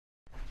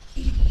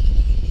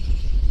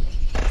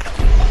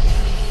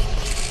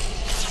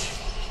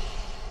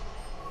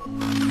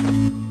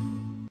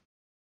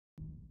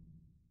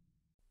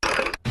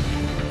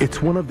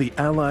It's one of the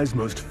Allies'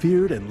 most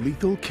feared and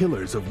lethal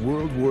killers of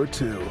World War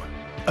II.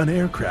 An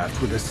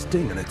aircraft with a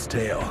sting in its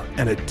tail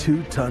and a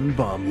 2-ton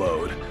bomb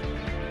load.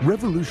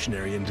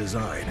 Revolutionary in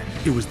design,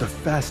 it was the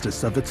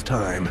fastest of its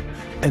time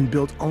and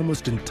built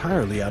almost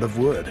entirely out of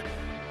wood.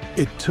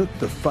 It took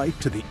the fight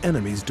to the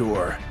enemy's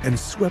door and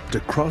swept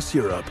across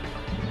Europe.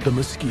 The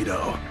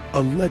Mosquito,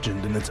 a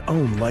legend in its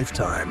own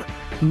lifetime.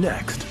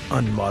 Next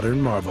on Modern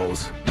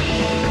Marvels.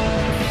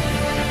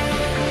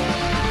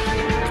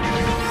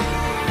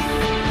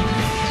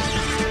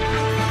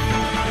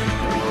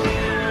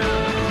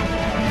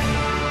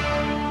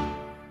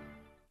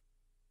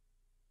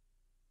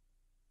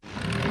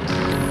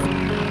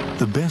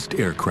 The best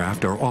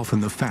aircraft are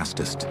often the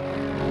fastest.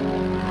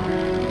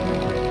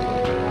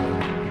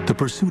 The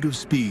pursuit of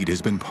speed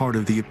has been part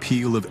of the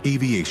appeal of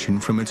aviation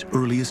from its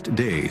earliest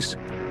days.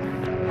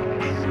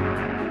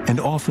 And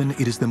often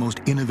it is the most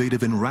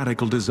innovative and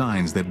radical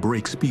designs that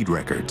break speed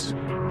records.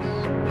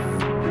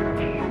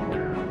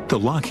 The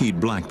Lockheed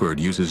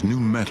Blackbird uses new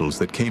metals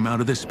that came out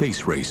of the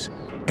space race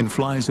and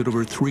flies at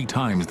over 3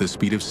 times the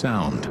speed of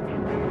sound.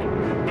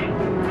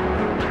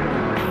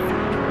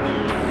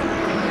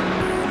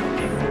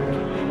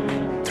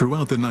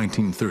 Throughout the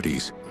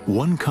 1930s,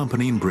 one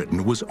company in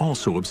Britain was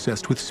also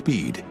obsessed with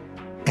speed,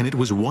 and it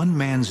was one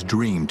man's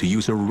dream to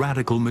use a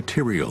radical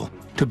material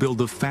to build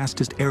the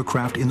fastest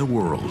aircraft in the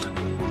world.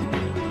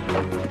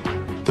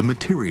 The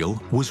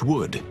material was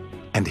wood,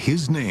 and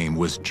his name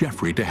was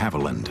Geoffrey de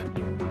Havilland.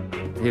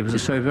 He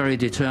was so very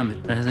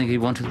determined. Anything he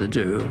wanted to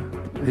do,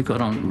 he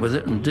got on with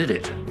it and did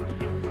it.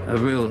 A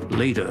real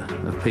leader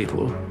of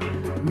people,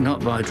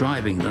 not by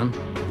driving them,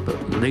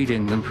 but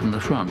leading them from the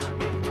front.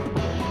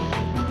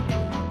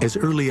 As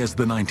early as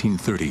the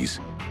 1930s,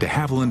 de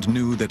Havilland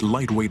knew that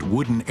lightweight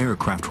wooden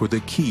aircraft were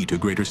the key to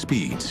greater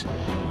speeds.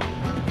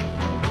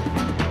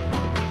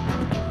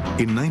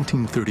 In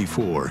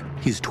 1934,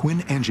 his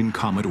twin-engine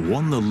Comet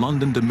won the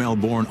London to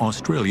Melbourne,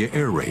 Australia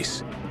air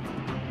race.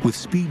 With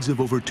speeds of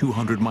over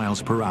 200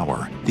 miles per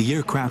hour, the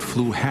aircraft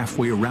flew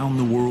halfway around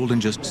the world in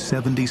just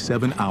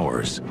 77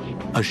 hours.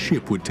 A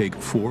ship would take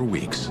 4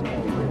 weeks.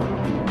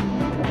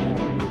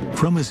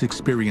 From his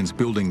experience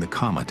building the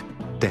Comet,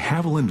 de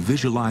Havilland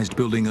visualized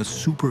building a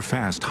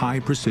super-fast,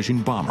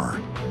 high-precision bomber.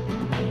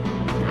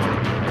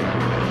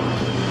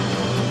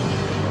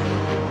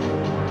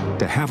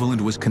 De Havilland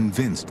was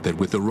convinced that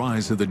with the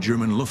rise of the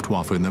German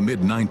Luftwaffe in the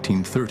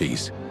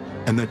mid-1930s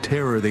and the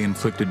terror they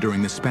inflicted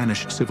during the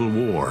Spanish Civil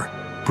War,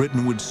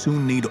 Britain would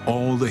soon need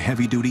all the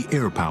heavy-duty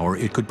air power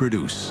it could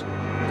produce.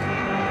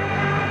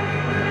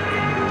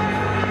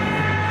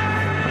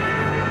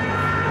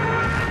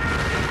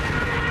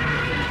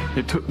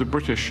 It took the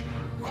British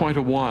quite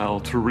a while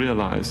to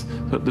realize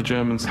that the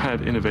Germans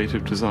had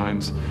innovative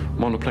designs,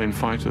 monoplane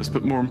fighters,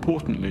 but more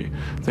importantly,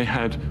 they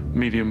had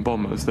medium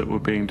bombers that were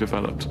being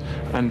developed.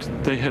 And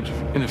they had,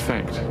 in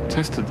effect,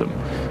 tested them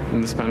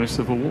in the Spanish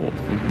Civil War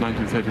from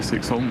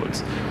 1936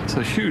 onwards. It's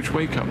a huge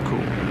wake-up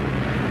call.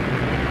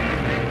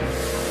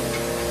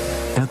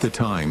 At the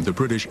time, the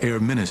British Air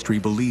Ministry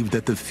believed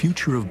that the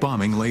future of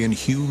bombing lay in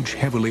huge,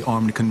 heavily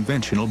armed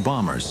conventional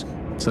bombers,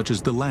 such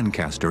as the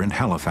Lancaster and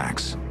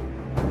Halifax.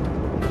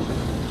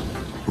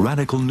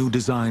 Radical new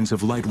designs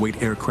of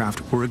lightweight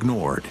aircraft were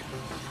ignored.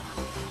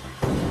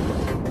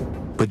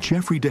 But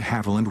Geoffrey de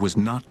Havilland was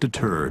not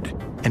deterred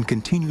and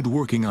continued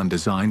working on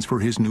designs for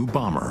his new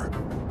bomber.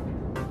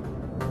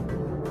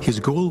 His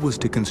goal was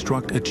to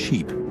construct a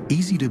cheap,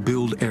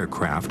 easy-to-build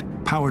aircraft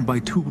powered by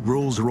 2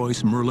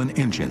 Rolls-Royce Merlin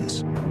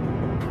engines.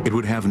 It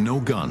would have no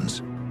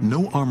guns,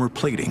 no armor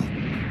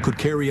plating, could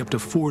carry up to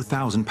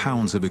 4,000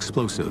 pounds of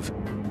explosive,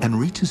 and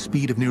reach a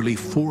speed of nearly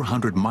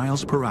 400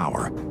 miles per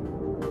hour,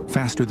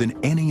 faster than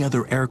any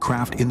other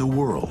aircraft in the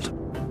world.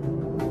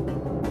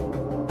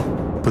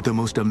 But the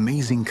most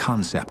amazing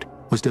concept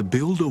was to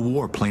build a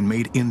warplane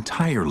made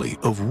entirely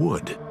of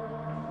wood.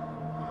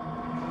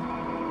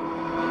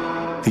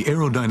 The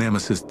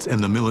aerodynamicists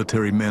and the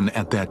military men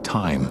at that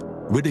time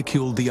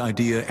ridiculed the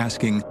idea,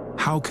 asking,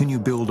 how can you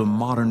build a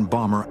modern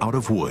bomber out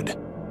of wood?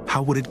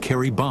 How would it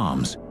carry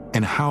bombs?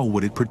 And how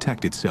would it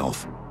protect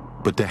itself?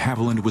 But de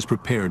Havilland was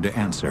prepared to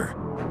answer.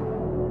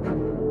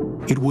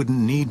 It wouldn't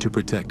need to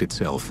protect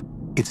itself.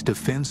 Its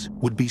defense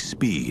would be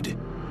speed.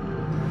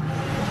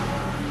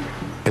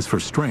 As for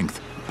strength,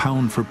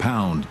 pound for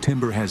pound,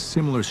 timber has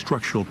similar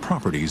structural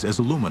properties as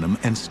aluminum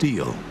and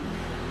steel.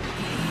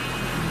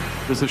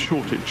 There's a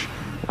shortage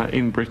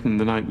in Britain in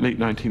the late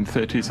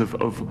 1930s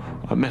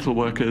of metal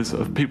workers,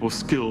 of people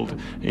skilled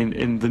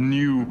in the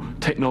new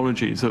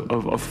technologies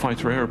of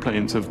fighter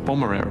airplanes, of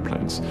bomber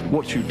airplanes.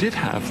 What you did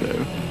have,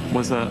 though,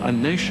 was a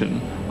nation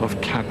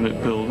of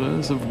cabinet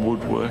builders, of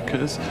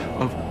woodworkers,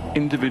 of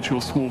individual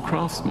small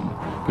craftsmen.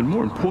 But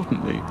more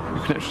importantly,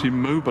 you can actually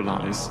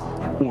mobilize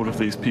all of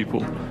these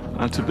people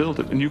to build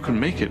it, and you can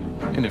make it,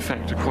 in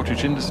effect, a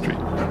cottage industry.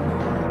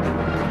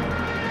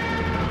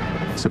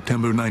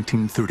 September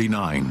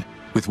 1939.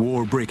 With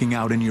war breaking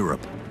out in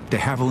Europe, de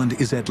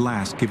Havilland is at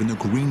last given the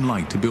green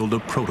light to build a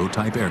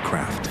prototype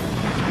aircraft.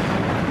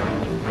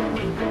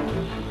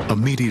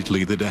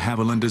 Immediately, the de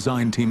Havilland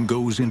design team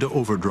goes into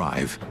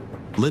overdrive.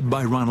 Led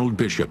by Ronald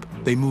Bishop,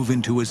 they move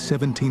into a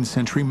 17th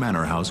century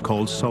manor house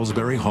called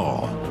Salisbury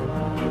Hall.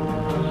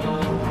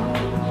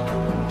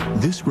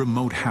 This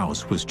remote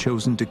house was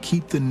chosen to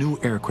keep the new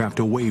aircraft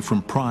away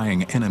from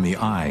prying enemy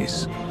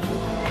eyes.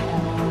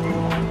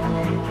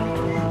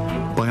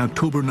 By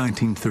October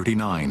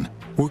 1939,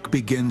 work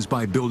begins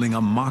by building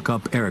a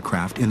mock-up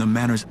aircraft in the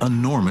manor's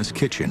enormous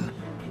kitchen.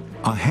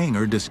 A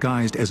hangar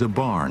disguised as a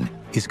barn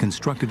is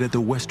constructed at the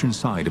western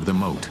side of the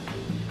moat.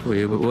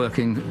 We were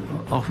working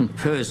often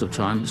periods of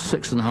time,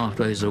 6.5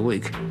 days a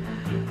week,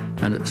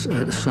 and at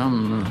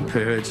some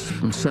periods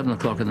from 7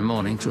 o'clock in the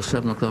morning till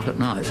 7 o'clock at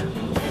night.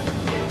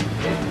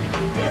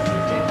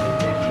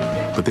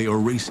 But they are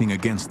racing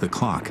against the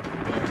clock.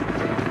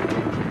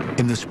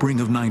 In the spring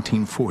of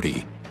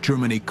 1940,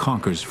 Germany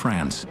conquers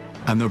France,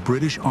 and the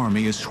British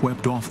Army is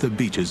swept off the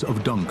beaches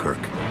of Dunkirk.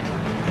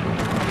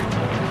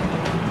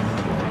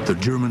 The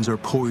Germans are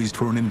poised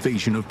for an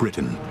invasion of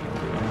Britain.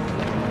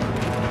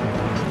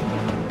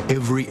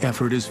 Every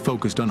effort is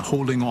focused on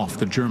holding off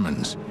the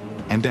Germans,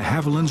 and de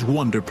Havilland's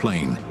Wonder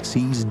plane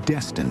seems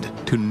destined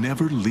to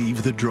never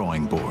leave the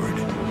drawing board.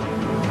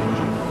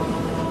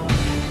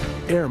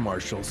 Air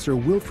Marshal Sir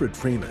Wilfrid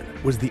Freeman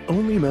was the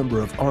only member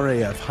of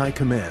RAF High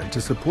Command to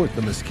support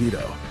the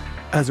Mosquito.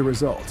 As a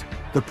result,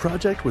 the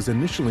project was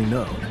initially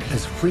known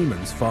as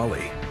Freeman's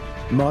Folly.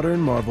 Modern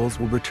marvels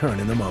will return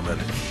in a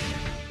moment.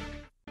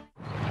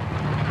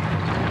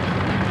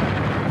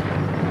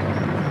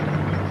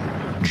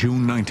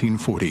 June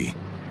 1940,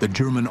 the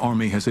German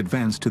army has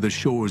advanced to the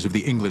shores of the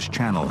English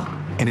Channel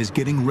and is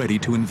getting ready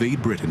to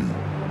invade Britain.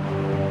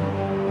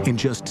 In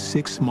just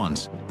 6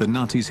 months, the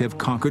Nazis have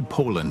conquered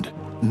Poland,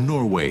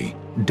 Norway,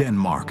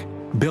 Denmark,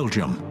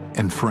 Belgium,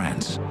 and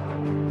France.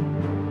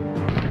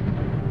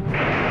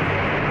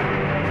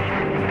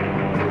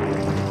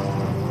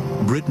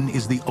 Britain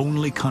is the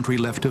only country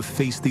left to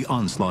face the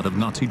onslaught of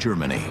Nazi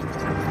Germany.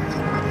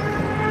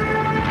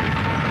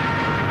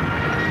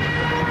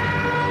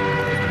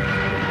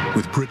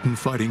 With Britain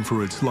fighting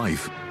for its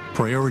life,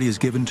 priority is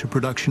given to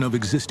production of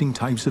existing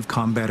types of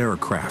combat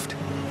aircraft.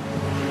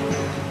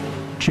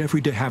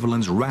 Geoffrey de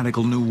Havilland's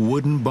radical new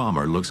wooden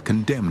bomber looks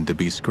condemned to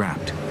be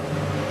scrapped.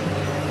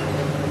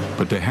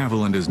 But de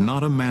Havilland is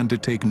not a man to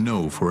take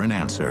no for an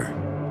answer.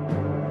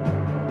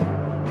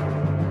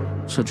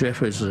 Sir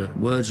Geoffrey's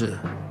words are,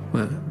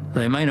 well,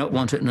 they may not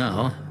want it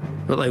now,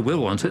 but they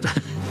will want it.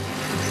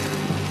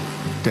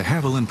 De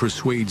Havilland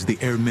persuades the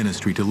Air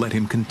Ministry to let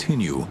him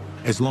continue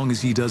as long as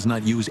he does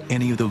not use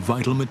any of the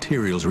vital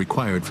materials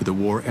required for the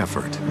war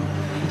effort.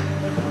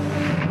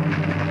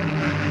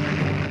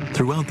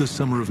 Throughout the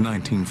summer of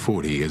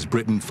 1940, as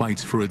Britain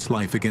fights for its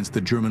life against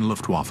the German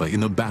Luftwaffe in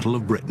the Battle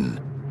of Britain,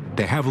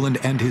 de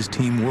Havilland and his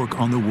team work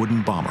on the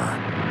wooden bomber.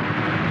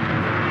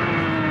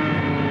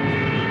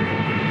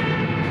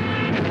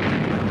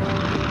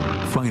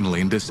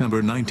 Finally, in December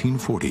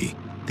 1940,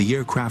 the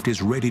aircraft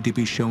is ready to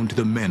be shown to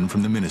the men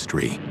from the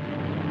ministry.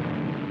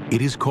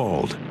 It is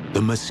called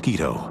the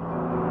Mosquito.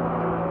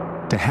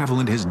 De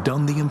Havilland has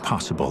done the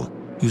impossible.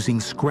 Using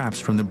scraps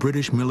from the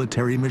British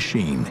military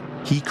machine,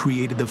 he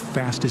created the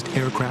fastest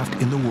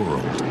aircraft in the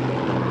world.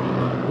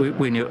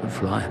 We knew it would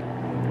fly.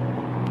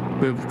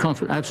 We were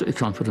absolutely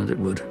confident it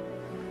would.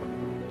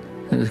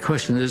 And the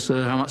question is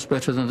how much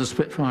better than the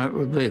Spitfire it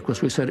would be. Of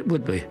course, we said it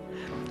would be,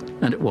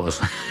 and it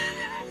was.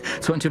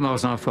 20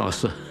 miles an hour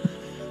faster.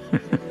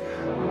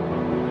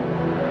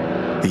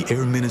 The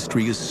Air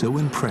Ministry is so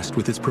impressed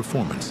with its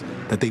performance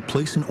that they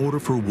place an order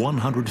for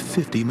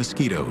 150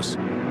 Mosquitoes.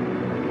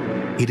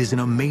 It is an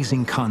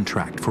amazing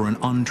contract for an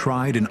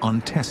untried and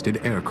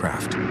untested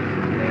aircraft.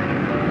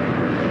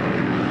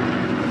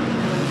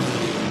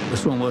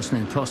 It's almost an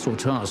impossible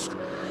task.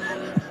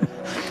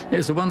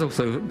 It's a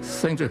wonderful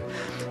thing to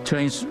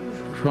change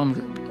from,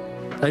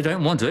 they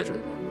don't want it,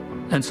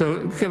 and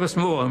so give us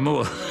more and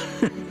more.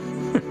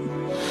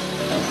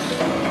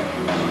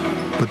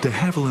 But de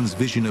Havilland's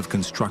vision of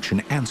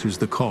construction answers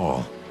the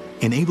call,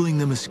 enabling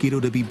the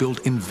Mosquito to be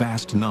built in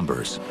vast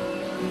numbers.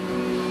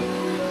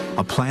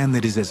 A plan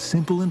that is as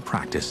simple in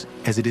practice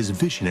as it is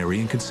visionary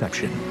in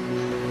conception.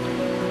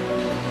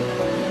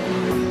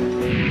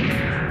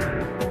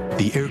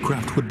 The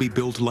aircraft would be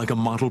built like a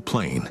model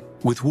plane,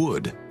 with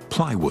wood,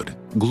 plywood,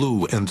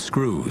 glue, and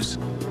screws.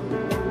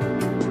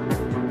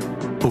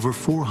 Over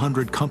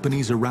 400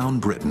 companies around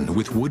Britain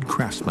with wood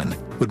craftsmen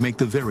would make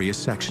the various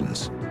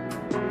sections.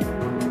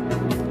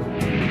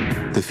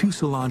 The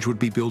fuselage would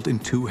be built in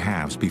 2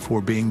 halves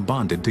before being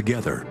bonded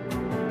together.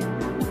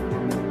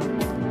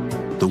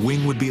 The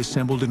wing would be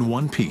assembled in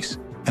one piece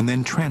and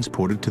then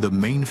transported to the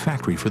main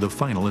factory for the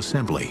final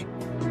assembly.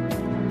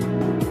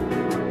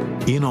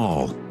 In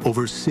all,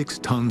 over 6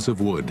 tons of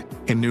wood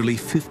and nearly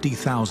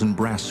 50,000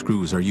 brass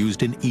screws are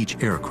used in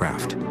each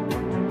aircraft.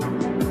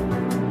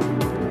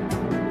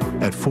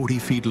 At 40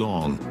 feet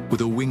long,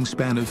 with a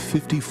wingspan of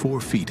 54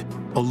 feet,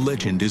 a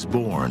legend is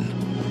born.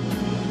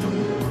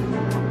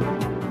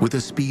 With a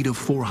speed of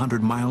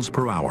 400 miles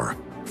per hour,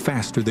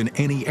 Faster than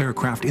any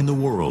aircraft in the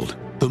world,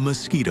 the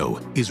Mosquito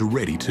is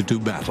ready to do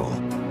battle.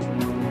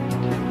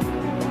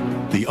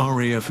 The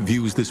RAF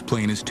views this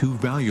plane as too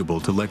valuable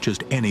to let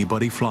just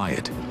anybody fly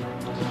it.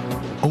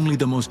 Only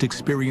the most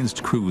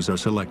experienced crews are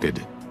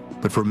selected.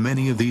 But for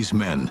many of these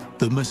men,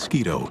 the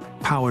Mosquito,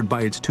 powered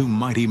by its two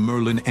mighty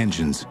Merlin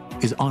engines,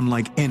 is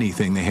unlike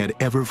anything they had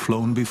ever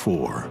flown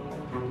before.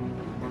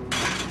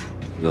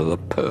 The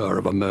purr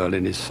of a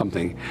Merlin is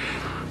something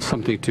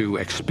to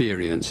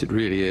experience. It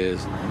really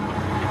is.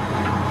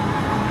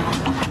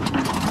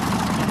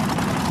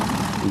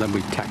 And then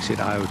we taxied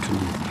out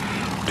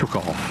and took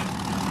off.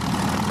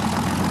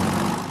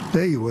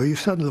 There you were. You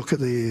suddenly look at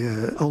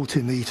the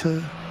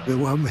altimeter. The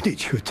 1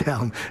 minute you were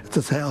down at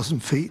 1,000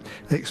 feet,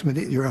 next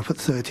minute you're up at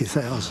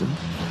 30,000.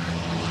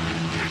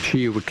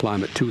 She would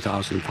climb at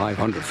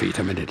 2,500 feet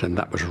a minute, and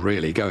that was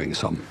really going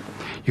some.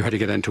 You had to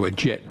get into a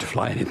jet to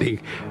fly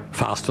anything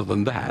faster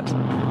than that.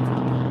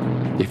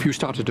 If you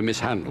started to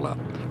mishandle her,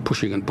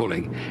 pushing and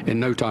pulling, in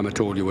no time at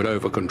all you would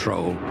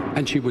over-control,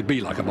 and she would be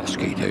like a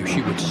mosquito.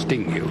 She would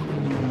sting you.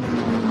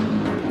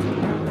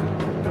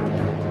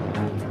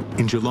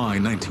 In July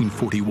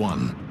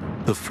 1941,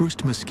 the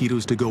first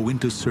Mosquitoes to go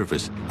into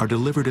service are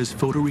delivered as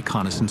photo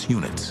reconnaissance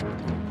units.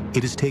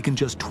 It has taken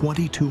just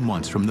 22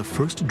 months from the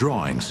first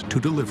drawings to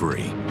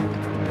delivery.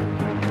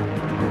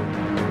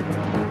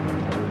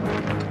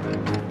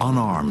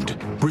 Unarmed,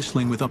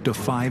 bristling with up to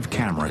 5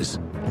 cameras,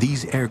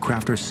 these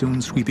aircraft are soon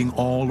sweeping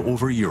all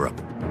over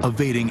Europe,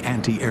 evading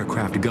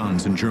anti-aircraft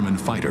guns and German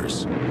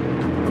fighters.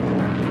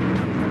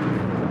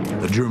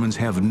 The Germans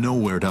have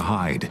nowhere to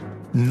hide.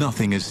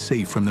 Nothing is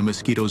safe from the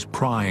Mosquito's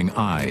prying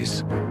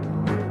eyes.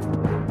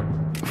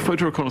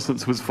 Photo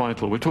reconnaissance was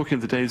vital. We're talking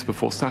the days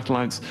before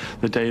satellites,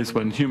 the days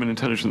when human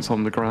intelligence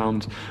on the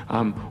ground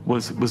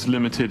was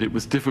limited. It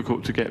was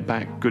difficult to get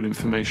back good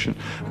information.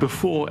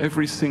 Before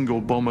every single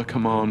bomber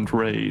command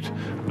raid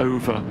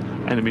over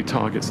enemy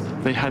targets,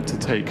 they had to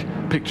take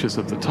pictures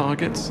of the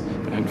targets,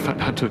 and in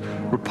fact had to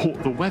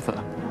report the weather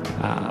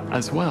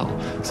as well.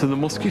 So the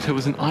Mosquito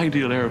was an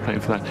ideal aeroplane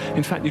for that.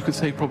 In fact, you could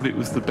say probably it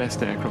was the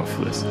best aircraft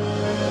for this.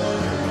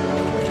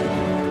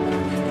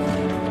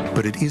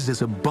 But it is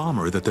as a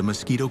bomber that the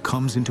Mosquito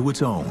comes into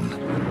its own.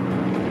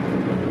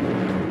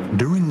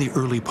 During the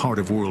early part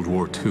of World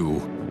War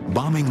II,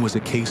 bombing was a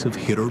case of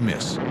hit or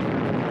miss.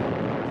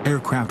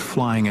 Aircraft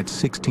flying at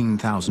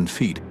 16,000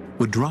 feet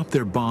would drop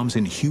their bombs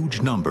in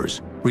huge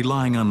numbers,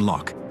 relying on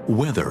luck,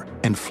 weather,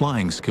 and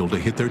flying skill to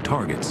hit their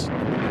targets.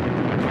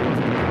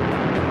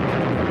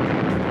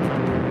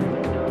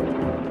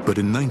 But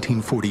in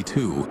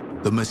 1942,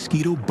 the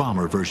Mosquito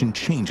bomber version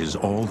changes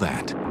all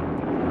that.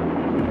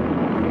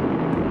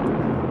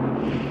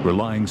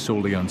 Relying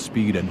solely on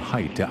speed and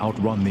height to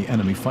outrun the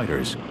enemy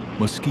fighters,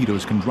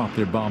 Mosquitoes can drop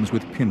their bombs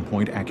with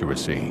pinpoint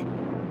accuracy.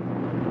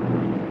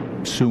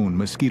 Soon,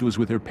 Mosquitoes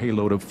with their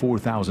payload of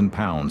 4,000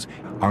 pounds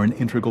are an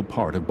integral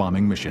part of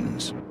bombing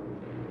missions.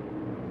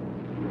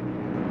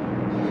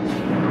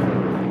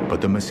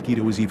 But the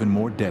Mosquito is even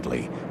more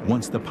deadly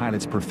once the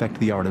pilots perfect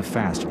the art of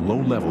fast,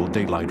 low-level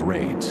daylight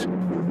raids.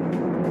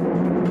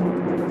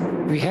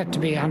 We had to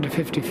be under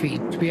 50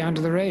 feet to be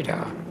under the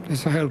radar.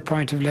 That's the whole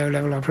point of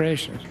low-level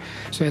operations,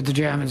 so the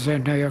Germans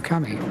don't know you're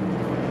coming.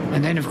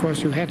 And then, of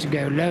course, you had to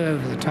go low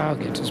over the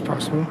target as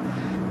possible,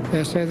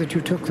 so that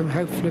you took them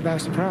hopefully by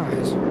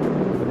surprise.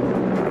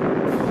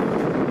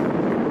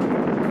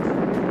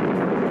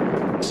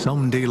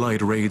 Some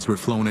daylight raids were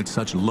flown at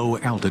such low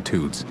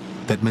altitudes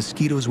that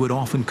Mosquitoes would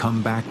often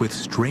come back with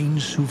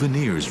strange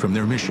souvenirs from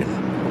their mission.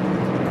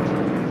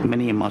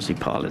 Many of Aussie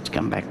pilots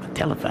come back with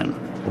telephone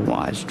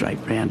wires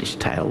draped around his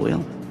tail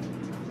wheel.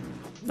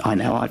 I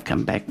know I've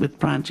come back with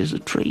branches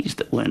of trees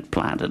that weren't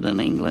planted in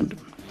England.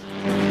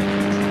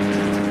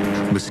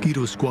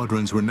 Mosquito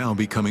squadrons were now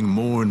becoming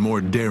more and more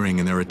daring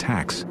in their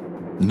attacks,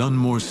 none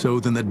more so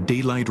than the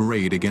daylight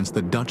raid against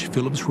the Dutch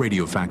Philips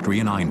radio factory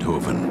in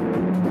Eindhoven.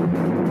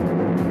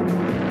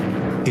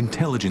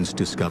 Intelligence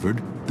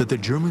discovered that the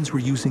Germans were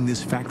using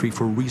this factory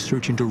for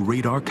research into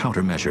radar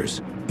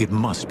countermeasures. It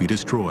must be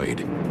destroyed.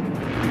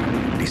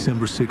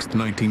 December 6,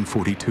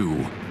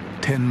 1942,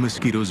 10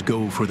 Mosquitoes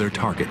go for their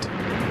target.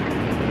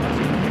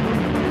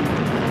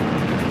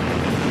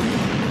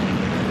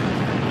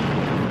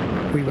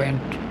 We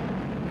went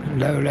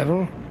low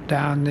level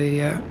down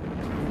the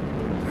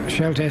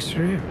Scheldt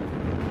estuary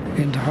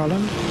into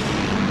Holland.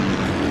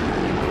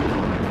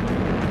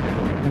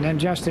 And then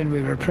just then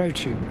we were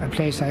approaching a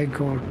place I think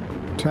called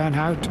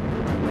Turnhout.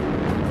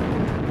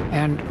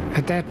 And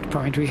at that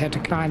point we had to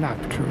climb up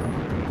to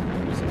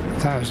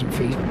 1,000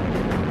 feet.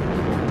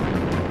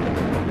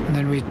 And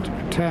then we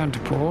turned to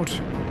port,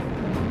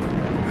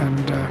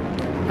 and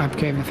up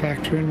came the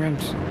factory and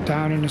went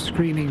down in a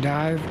screaming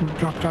dive and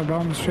dropped our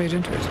bombs straight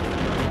into it.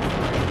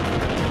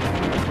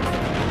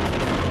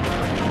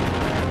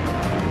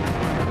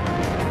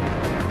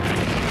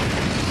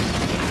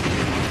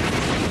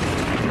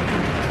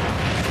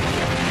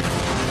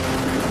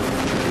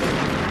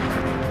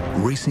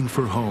 Racing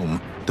for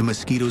home, the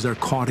Mosquitoes are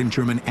caught in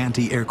German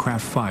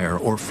anti-aircraft fire,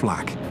 or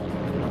flak.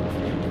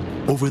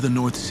 Over the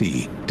North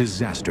Sea,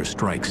 disaster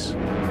strikes.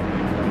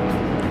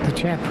 The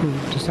chap who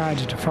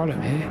decided to follow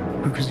me,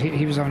 because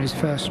he was on his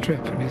first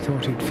trip and he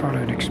thought he'd follow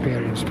an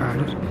experienced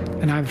pilot,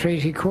 and I'm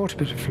afraid he caught a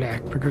bit of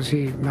flack because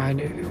my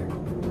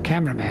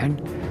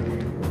cameraman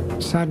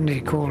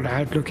suddenly called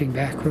out, looking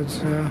backwards,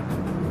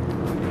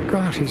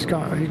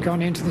 God, he'd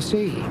gone into the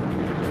sea.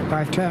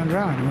 I turned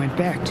round and went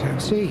back to the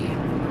sea,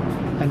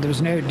 and there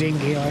was no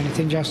dinghy or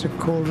anything, just a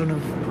cauldron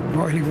of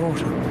boiling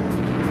water.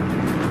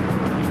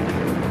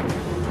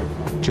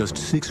 Just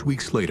 6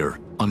 weeks later,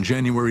 on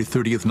January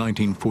 30th,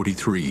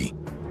 1943,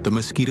 the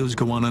Mosquitoes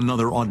go on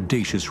another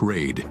audacious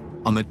raid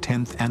on the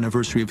 10th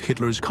anniversary of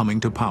Hitler's coming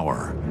to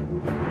power.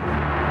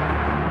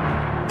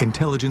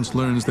 Intelligence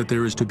learns that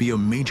there is to be a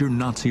major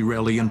Nazi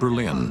rally in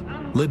Berlin,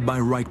 led by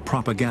Reich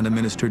propaganda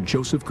minister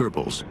Joseph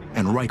Goebbels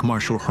and Reich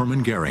Marshal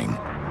Hermann Goering.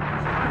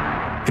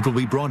 It will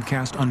be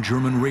broadcast on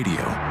German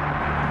radio.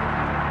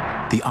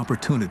 The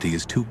opportunity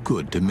is too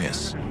good to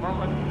miss.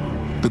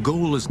 The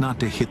goal is not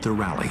to hit the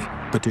rally,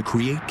 but to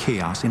create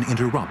chaos and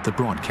interrupt the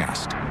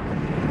broadcast.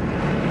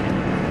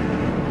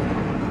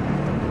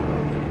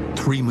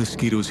 3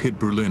 Mosquitoes hit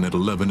Berlin at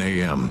 11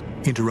 a.m.,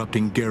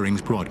 interrupting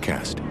Goering's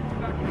broadcast.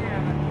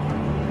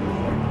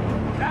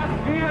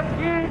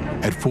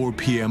 At 4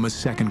 p.m., a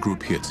second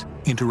group hits,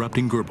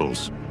 interrupting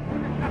Goebbels.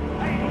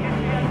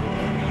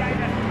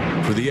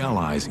 For the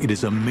Allies, it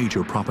is a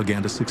major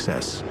propaganda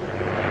success.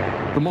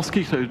 The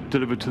Mosquito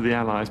delivered to the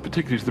Allies,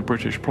 particularly to the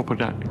British,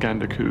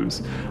 propaganda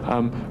coups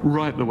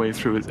right the way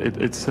through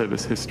its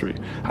service history,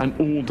 and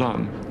all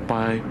done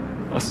by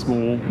a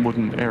small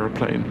wooden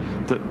aeroplane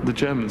that the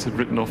Germans had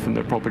written off in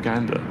their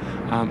propaganda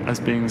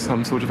as being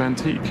some sort of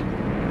antique.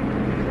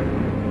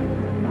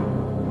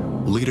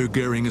 Later,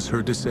 Goering is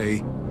heard to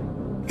say,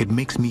 "It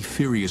makes me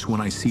furious when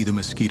I see the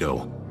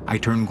Mosquito. I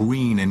turn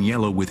green and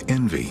yellow with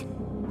envy.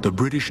 The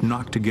British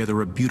knocked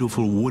together a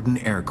beautiful wooden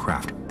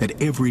aircraft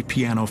that every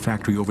piano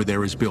factory over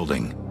there is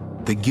building.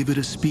 They give it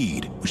a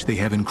speed, which they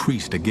have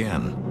increased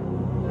again."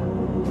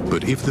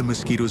 But if the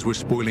Mosquitoes were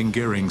spoiling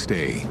Goering's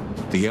day,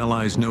 the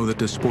Allies know that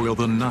to spoil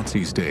the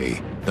Nazis'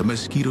 day, the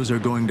Mosquitoes are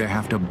going to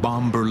have to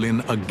bomb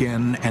Berlin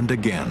again and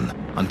again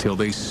until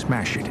they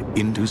smash it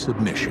into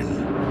submission.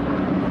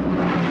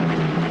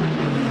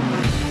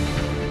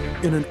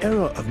 In an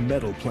era of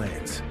metal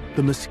planes,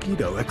 the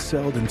Mosquito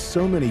excelled in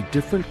so many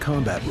different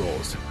combat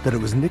roles that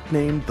it was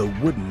nicknamed the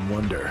Wooden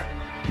Wonder.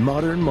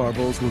 Modern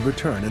marvels will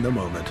return in a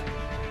moment.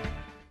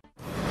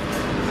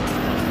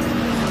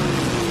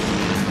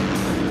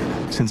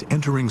 Since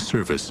entering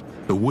service,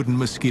 the Wooden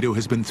Mosquito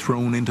has been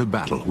thrown into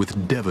battle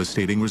with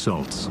devastating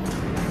results.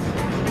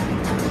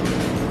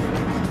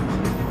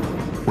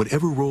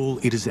 Whatever role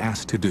it is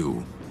asked to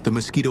do, the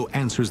Mosquito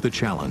answers the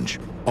challenge,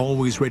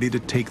 always ready to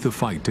take the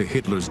fight to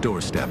Hitler's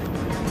doorstep.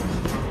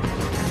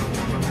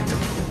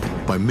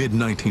 By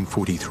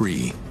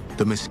mid-1943,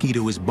 the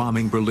Mosquito is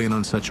bombing Berlin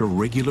on such a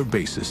regular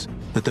basis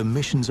that the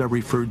missions are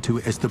referred to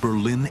as the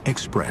Berlin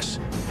Express.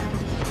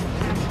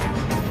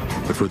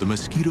 But for the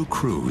Mosquito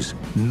crews,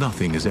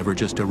 nothing is ever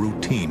just a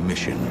routine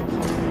mission.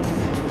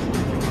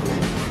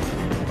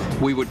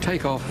 We would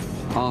take off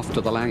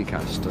after the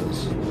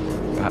Lancasters,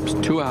 perhaps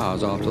 2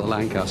 hours after the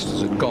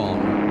Lancasters had gone.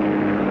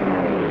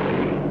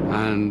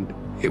 And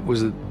it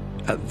was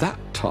at that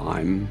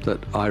time that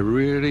I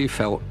really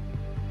felt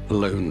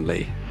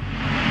lonely.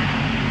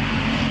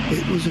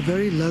 It was a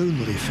very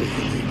lonely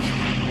feeling.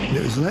 And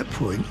it was at that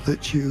point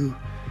that you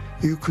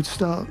could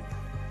start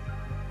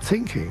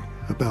thinking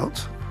about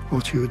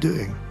what you were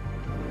doing.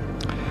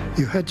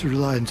 You had to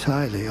rely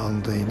entirely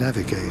on the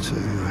navigator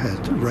who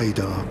had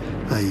radar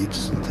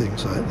aids and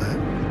things like that.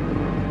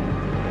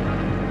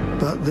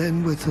 But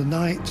then with the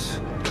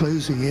night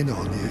closing in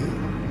on you,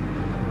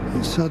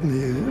 you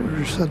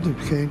suddenly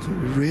became to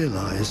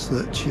realize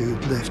that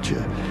you'd left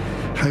your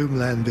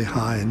homeland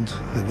behind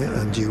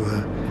and you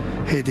were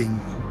heading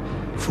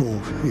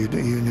for you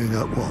knew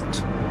not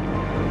what.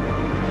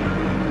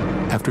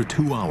 After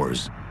 2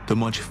 hours, the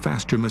much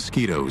faster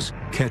Mosquitoes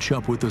catch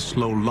up with the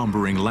slow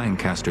lumbering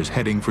Lancasters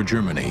heading for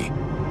Germany.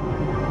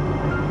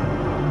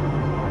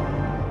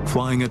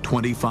 Flying at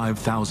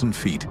 25,000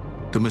 feet,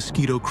 the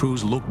Mosquito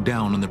crews look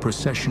down on the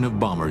procession of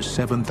bombers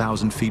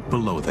 7,000 feet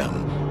below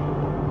them.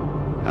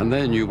 And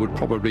then you would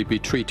probably be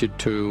treated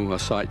to a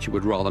sight you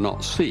would rather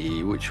not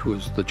see, which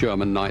was the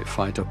German night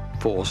fighter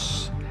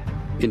force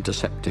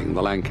intercepting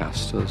the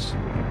Lancasters.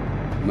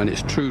 I mean,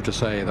 it's true to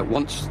say that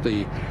once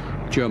the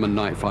German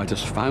night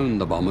fighters found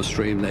the bomber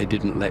stream, they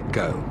didn't let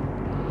go.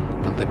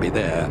 And they'd be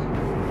there,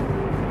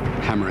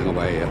 hammering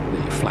away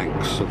at the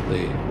flanks of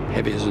the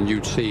heavies, and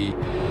you'd see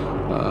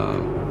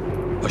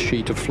a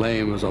sheet of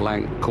flame as a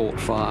Lanc caught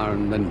fire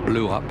and then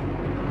blew up.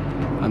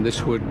 And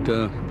this would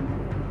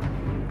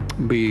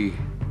be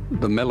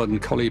the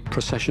melancholy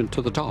procession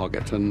to the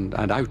target and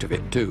out of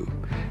it too.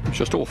 It's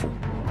just awful.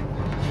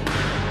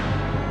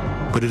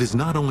 But it is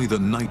not only the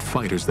night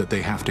fighters that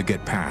they have to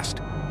get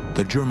past.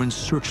 The German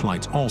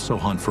searchlights also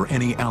hunt for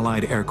any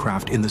Allied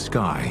aircraft in the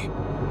sky.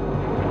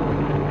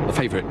 The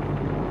favorite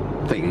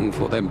thing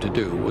for them to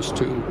do was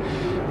to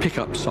pick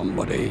up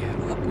somebody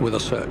with a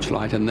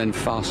searchlight and then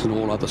fasten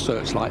all other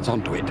searchlights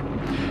onto it.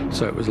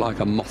 So it was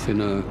like a moth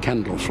in a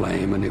candle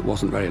flame, and it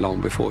wasn't very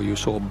long before you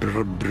saw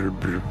brr, brr,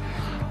 brr,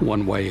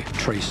 one-way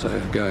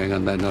tracer going,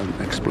 and then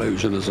an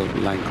explosion as a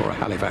Lanc or a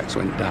Halifax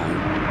went down.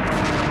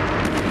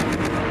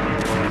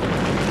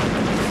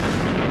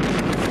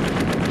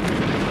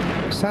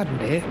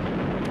 Suddenly,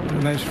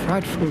 the most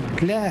frightful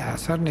glare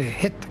suddenly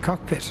hit the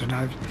cockpit,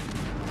 and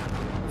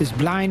this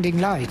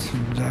blinding light,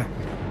 and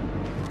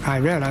I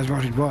realized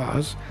what it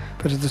was,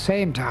 but at the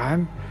same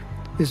time,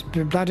 this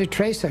bloody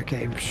tracer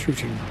came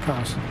shooting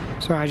past.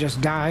 So I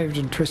just dived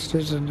and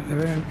twisted, and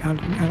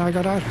I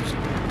got out of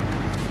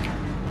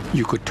it.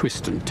 You could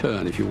twist and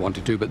turn if you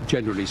wanted to, but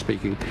generally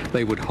speaking,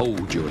 they would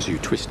hold you as you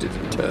twisted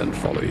and turned,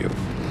 follow you.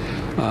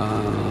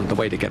 The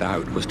way to get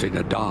out was in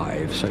a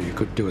dive, so you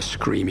could do a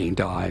screaming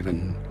dive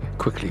and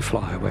quickly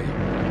fly away.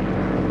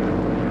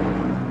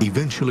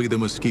 Eventually, the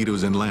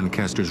Mosquitoes and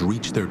Lancasters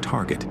reach their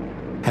target.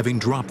 Having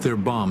dropped their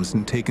bombs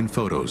and taken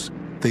photos,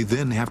 they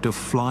then have to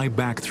fly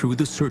back through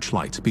the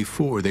searchlights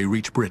before they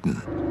reach Britain.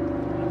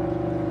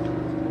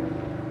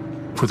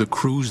 For the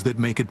crews that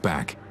make it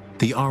back,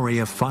 the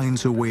RAF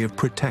finds a way of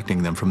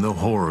protecting them from the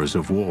horrors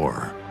of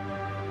war.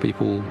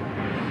 People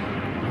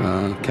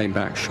came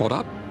back shot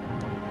up,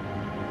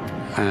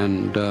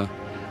 and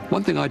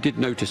one thing I did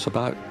notice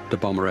about the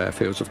bomber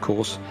airfields, of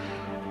course,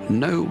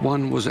 no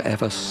one was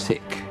ever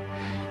sick.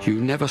 You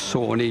never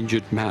saw an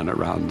injured man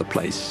around the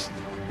place.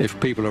 If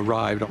people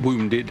arrived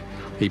wounded,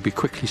 he'd be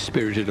quickly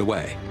spirited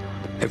away.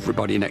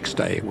 Everybody next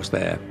day was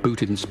there,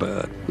 booted and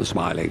spurred and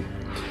smiling.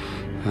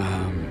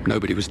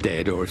 Nobody was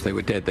dead, or if they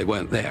were dead, they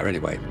weren't there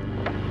anyway.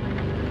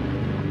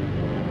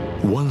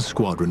 One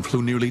squadron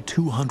flew nearly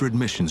 200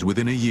 missions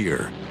within a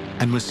year,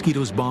 and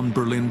Mosquitoes bombed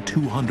Berlin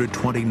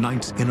 220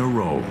 nights in a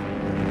row.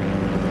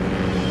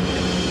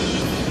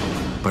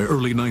 By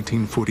early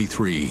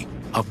 1943,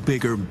 a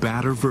bigger,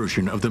 badder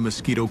version of the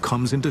Mosquito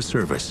comes into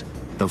service,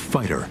 the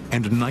fighter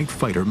and night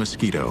fighter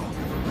Mosquito.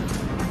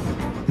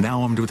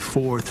 Now armed with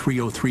 4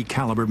 .303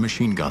 caliber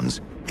machine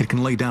guns, it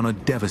can lay down a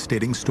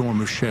devastating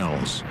storm of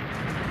shells.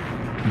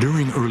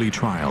 During early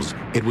trials,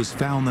 it was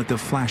found that the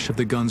flash of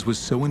the guns was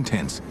so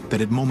intense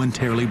that it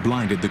momentarily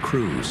blinded the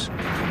crews.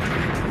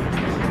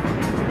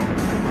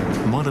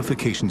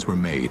 Modifications were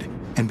made,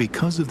 and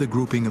because of the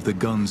grouping of the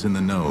guns in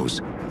the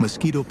nose,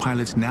 Mosquito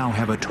pilots now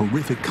have a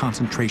terrific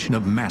concentration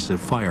of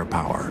massive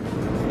firepower.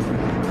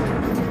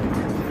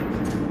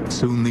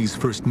 Soon these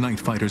first night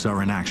fighters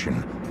are in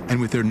action, and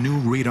with their new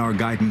radar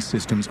guidance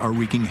systems are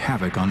wreaking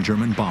havoc on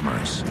German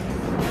bombers.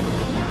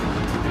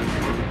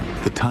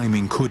 The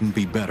timing couldn't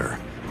be better.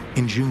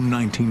 In June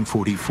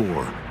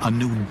 1944, a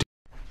new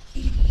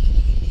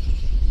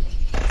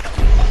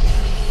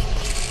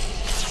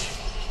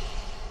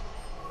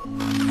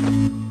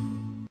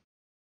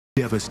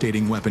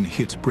devastating weapon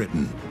hits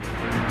Britain.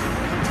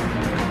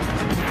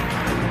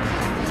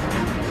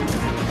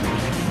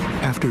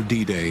 After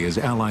D-Day, as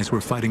Allies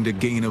were fighting to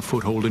gain a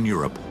foothold in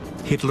Europe,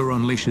 Hitler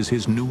unleashes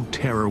his new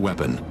terror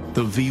weapon,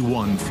 the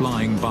V-1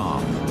 flying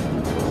bomb.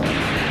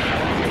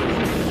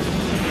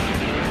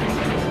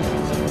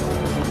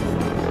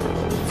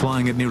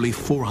 Flying at nearly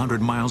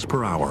 400 miles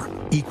per hour,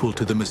 equal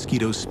to the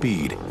Mosquito's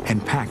speed,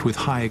 and packed with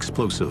high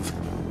explosive,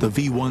 the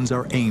V-1s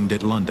are aimed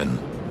at London.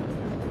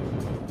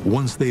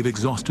 Once they've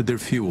exhausted their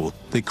fuel,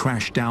 they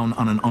crash down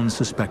on an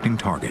unsuspecting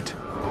target.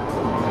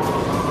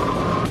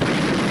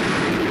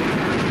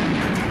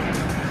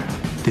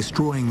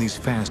 Destroying these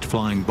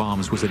fast-flying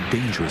bombs was a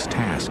dangerous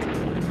task.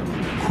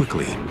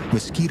 Quickly,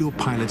 Mosquito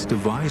pilots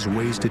devised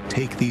ways to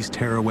take these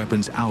terror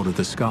weapons out of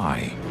the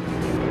sky.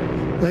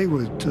 They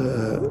would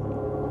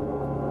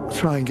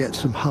try and get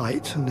some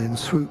height and then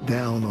swoop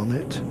down on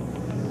it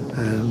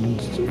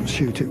and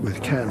shoot it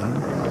with cannon.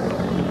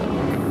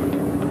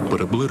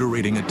 But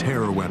obliterating a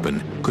terror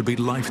weapon could be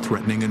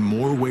life-threatening in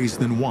more ways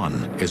than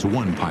one, as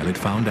one pilot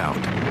found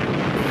out.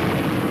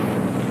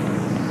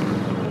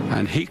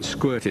 And he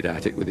squirted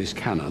at it with his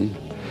cannon,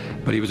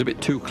 but he was a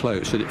bit too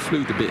close and it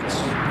flew to bits.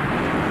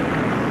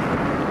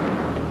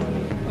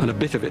 And a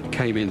bit of it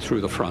came in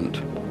through the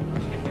front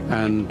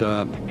and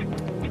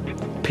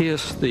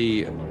pierced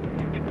the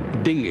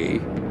dinghy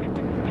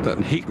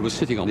that Heat was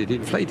sitting on. It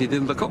inflated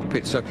in the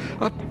cockpit, so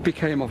up he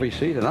came off his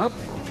seat and up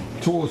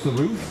towards the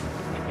roof.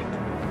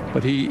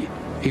 But he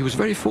was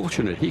very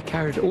fortunate. He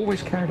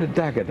always carried a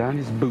dagger down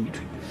his boot.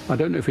 I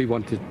don't know if he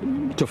wanted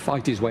to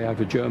fight his way out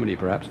of Germany,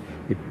 perhaps.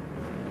 He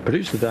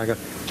produced the dagger,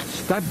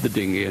 stabbed the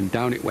dinghy, and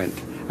down it went,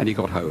 and he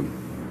got home.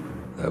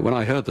 When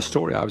I heard the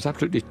story, I was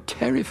absolutely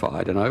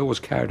terrified, and I always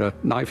carried a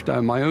knife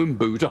down my own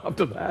boot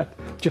after that,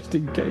 just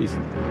in case.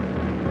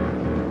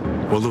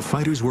 While the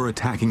fighters were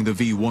attacking the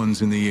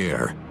V-1s in the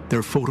air,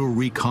 their photo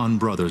recon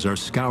brothers are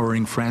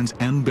scouring France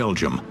and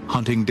Belgium,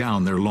 hunting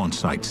down their launch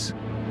sites.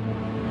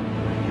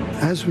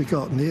 As we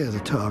got near the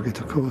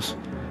target, of course,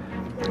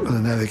 the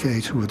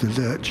navigator would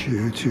alert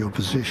you to your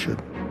position.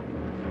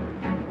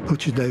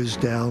 Put your nose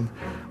down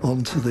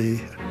onto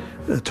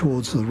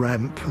towards the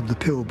ramp and the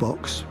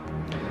pillbox,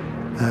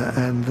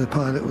 and the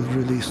pilot would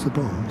release the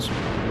bombs.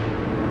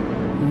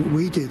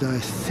 We did, I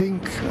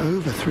think,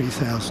 over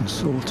 3,000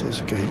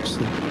 sorties against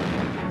them,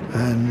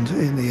 and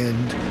in the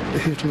end,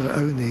 Hitler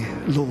only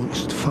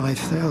launched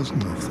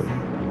 5,000 of them.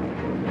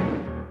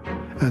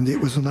 And it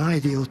was an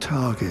ideal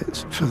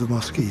target for the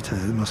Mosquito.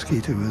 The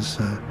Mosquito was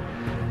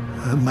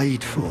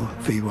made for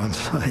V1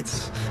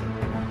 sites.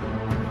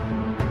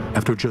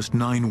 After just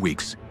 9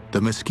 weeks,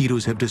 the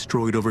Mosquitoes have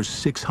destroyed over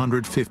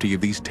 650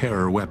 of these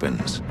terror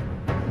weapons.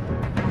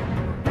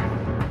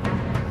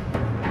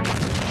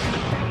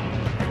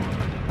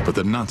 But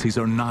the Nazis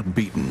are not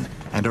beaten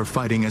and are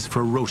fighting as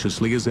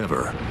ferociously as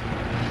ever.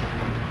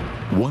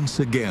 Once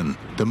again,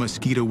 the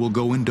Mosquito will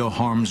go into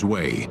harm's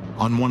way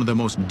on one of the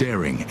most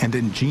daring and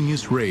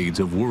ingenious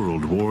raids of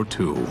World War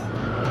II.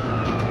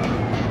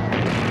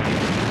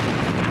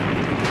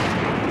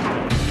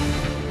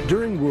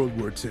 During World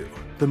War II,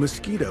 the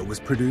Mosquito was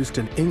produced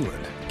in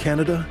England,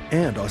 Canada,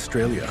 and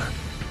Australia.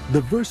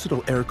 The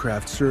versatile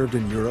aircraft served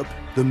in Europe,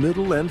 the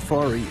Middle and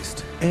Far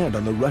East, and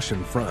on the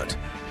Russian front.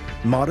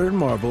 Modern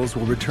marvels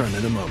will return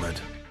in a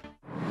moment.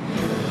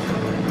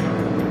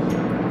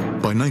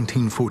 By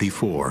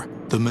 1944,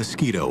 the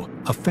Mosquito,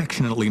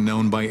 affectionately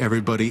known by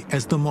everybody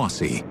as the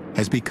Mossy,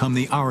 has become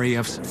the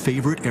RAF's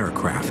favorite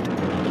aircraft.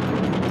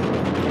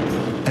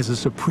 As a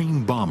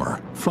supreme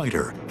bomber,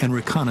 fighter, and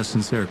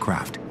reconnaissance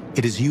aircraft,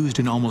 it is used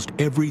in almost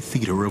every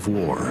theater of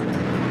war.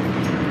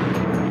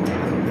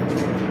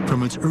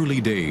 From its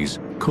early days,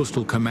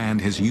 Coastal Command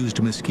has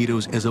used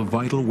Mosquitoes as a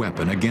vital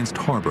weapon against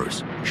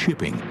harbors,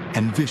 shipping,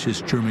 and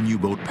vicious German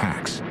U-boat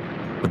packs.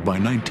 But by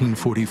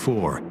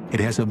 1944, it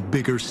has a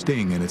bigger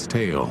sting in its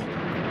tail.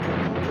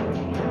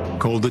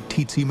 Called the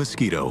Tsetse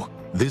Mosquito,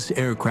 this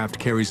aircraft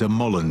carries a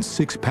Mullen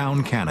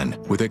 6-pound cannon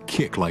with a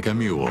kick like a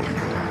mule.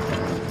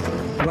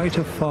 Rate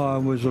of fire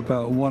was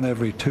about 1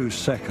 every 2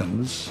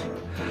 seconds.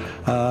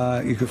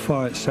 You could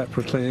fire it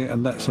separately,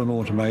 and that's an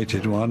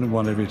automated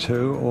one every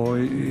 2, or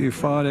you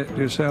fired it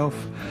yourself,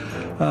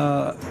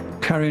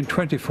 carrying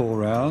 24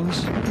 rounds.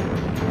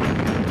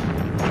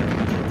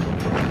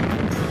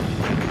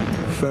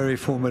 Very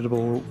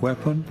formidable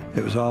weapon.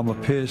 It was armor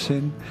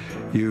piercing.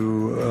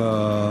 You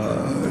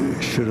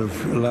should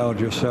have allowed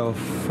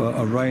yourself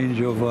a range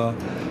of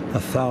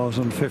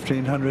 1,000,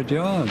 1,500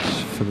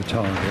 yards for the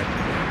target,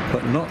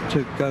 but not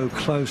to go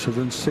closer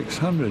than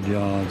 600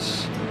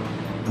 yards.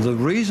 The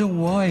reason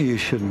why you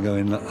shouldn't go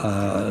in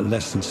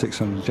less than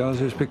 600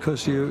 yards is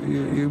because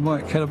you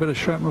might get a bit of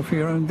shrapnel for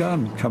your own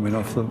gun coming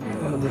off the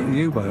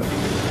U-boat.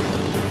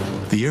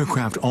 The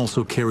aircraft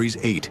also carries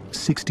 8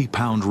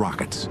 60-pound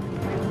rockets.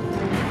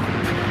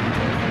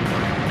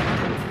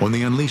 When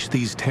they unleash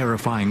these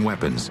terrifying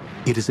weapons,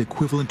 it is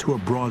equivalent to a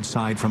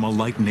broadside from a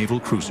light naval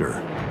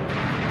cruiser.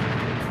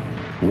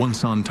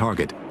 Once on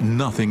target,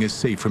 nothing is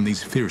safe from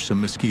these fearsome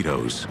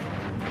Mosquitoes.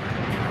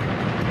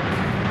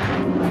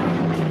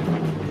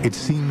 It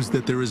seems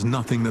that there is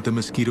nothing that the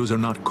Mosquitoes are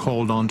not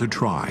called on to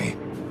try.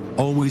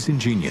 Always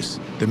ingenious,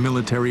 the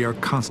military are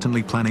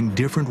constantly planning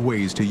different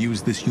ways to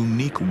use this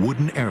unique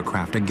wooden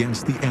aircraft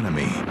against the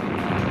enemy.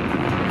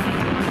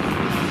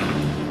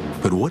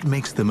 But what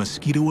makes the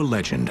Mosquito a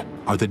legend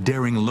are the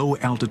daring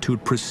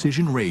low-altitude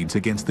precision raids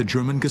against the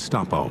German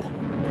Gestapo.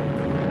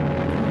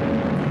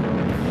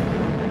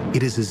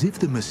 It is as if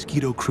the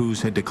Mosquito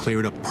crews had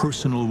declared a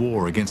personal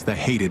war against the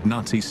hated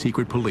Nazi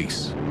secret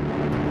police.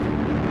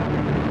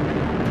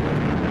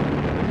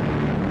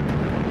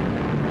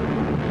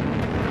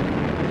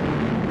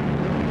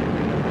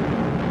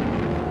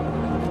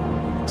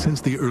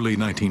 Since the early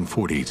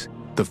 1940s,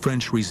 the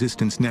French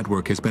resistance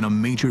network has been a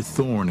major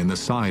thorn in the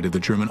side of the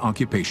German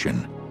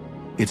occupation.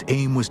 Its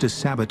aim was to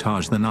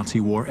sabotage the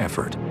Nazi war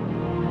effort.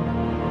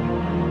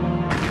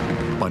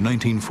 By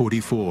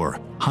 1944,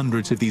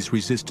 hundreds of these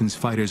resistance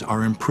fighters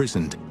are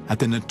imprisoned at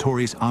the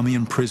notorious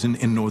Amiens prison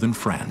in northern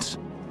France.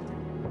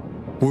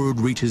 Word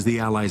reaches the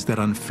Allies that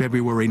on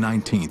February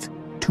 19th,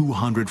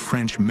 200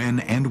 French men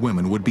and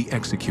women would be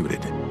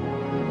executed.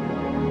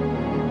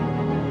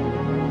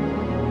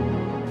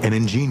 An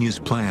ingenious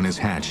plan is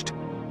hatched.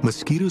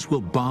 Mosquitoes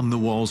will bomb the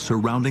walls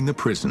surrounding the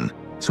prison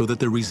so that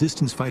the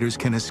resistance fighters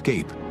can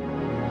escape.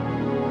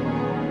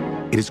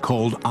 It is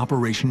called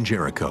Operation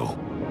Jericho.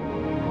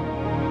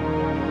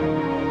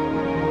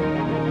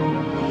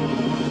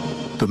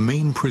 The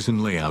main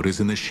prison layout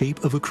is in the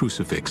shape of a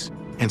crucifix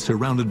and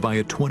surrounded by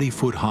a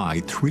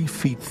 20-foot-high,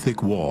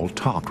 3-feet-thick wall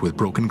topped with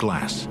broken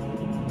glass.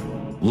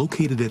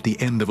 Located at the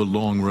end of a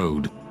long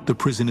road, the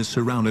prison is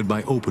surrounded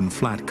by open,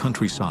 flat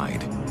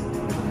countryside.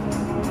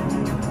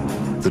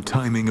 The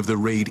timing of the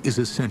raid is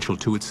essential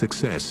to its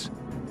success.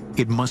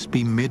 It must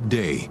be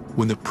midday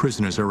when the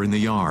prisoners are in the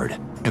yard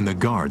and the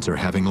guards are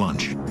having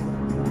lunch.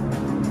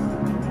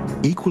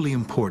 Equally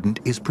important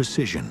is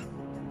precision.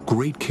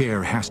 Great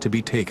care has to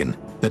be taken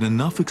that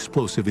enough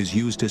explosive is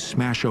used to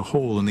smash a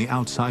hole in the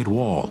outside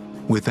wall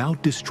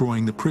without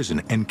destroying the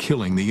prison and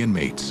killing the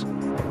inmates.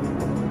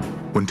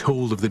 When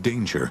told of the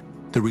danger,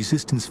 the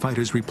resistance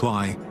fighters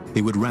reply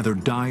they would rather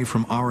die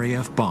from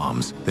RAF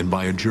bombs than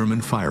by a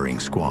German firing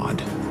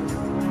squad.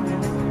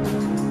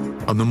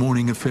 On the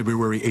morning of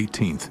February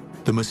 18th,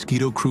 the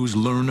Mosquito crews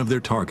learn of their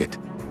target.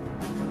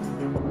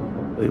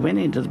 We went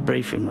into the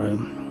briefing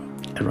room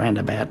around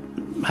about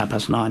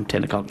 9:30,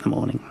 10 o'clock in the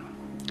morning.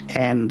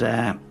 And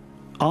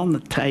on the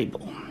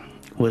table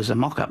was a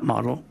mock-up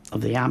model of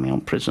the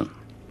Amiens prison.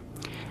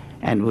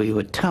 And we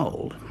were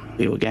told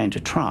we were going to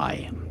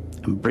try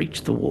and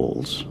breach the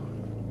walls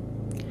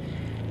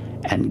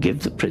and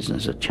give the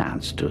prisoners a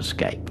chance to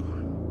escape.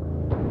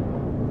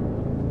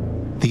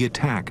 The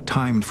attack,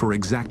 timed for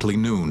exactly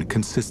noon,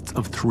 consists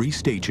of 3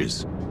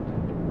 stages.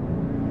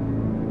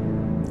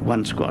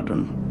 One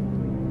squadron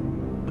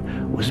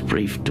was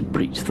briefed to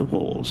breach the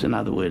walls, in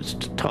other words,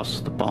 to toss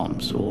the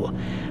bombs or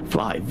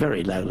fly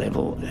very low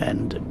level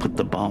and put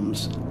the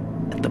bombs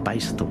at the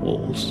base of the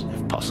walls,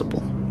 if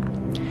possible.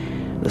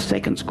 The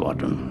second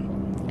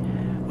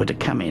squadron were to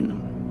come in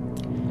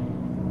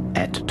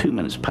at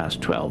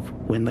 12:02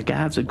 when the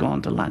guards had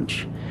gone to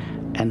lunch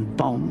and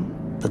bomb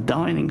the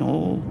dining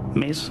hall,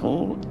 mess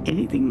hall,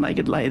 anything they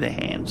could lay their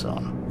hands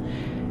on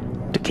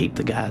to keep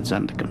the guards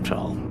under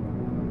control.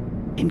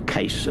 In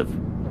case of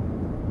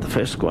the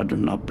first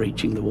squadron not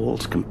breaching the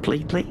walls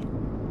completely,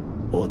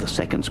 or the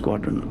second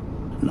squadron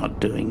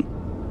not doing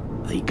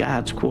the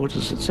guards'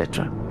 quarters,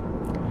 etc.,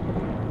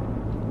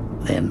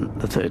 then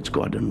the third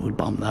squadron would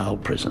bomb the whole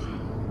prison.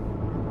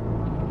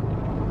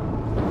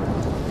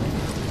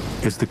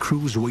 As the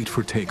crews wait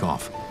for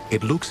takeoff,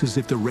 it looks as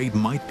if the raid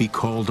might be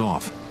called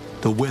off.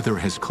 The weather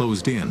has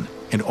closed in,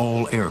 and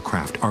all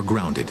aircraft are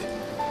grounded.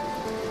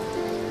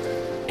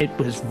 It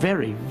was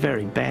very,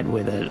 very bad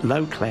weather,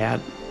 low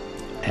cloud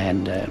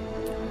and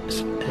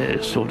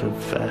sort of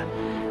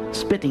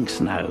spitting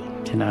snow,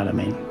 you know what I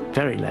mean?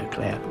 Very low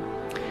cloud.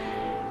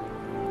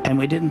 And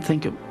we didn't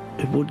think it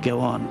would go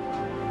on.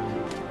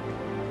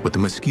 What the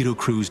Mosquito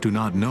crews do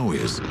not know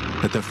is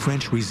that the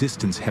French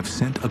resistance have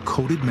sent a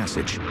coded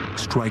message: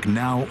 strike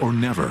now or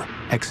never,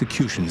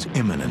 execution's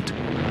imminent.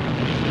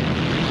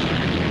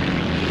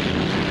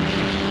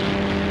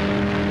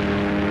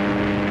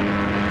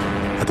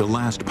 At the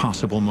last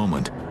possible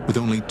moment, with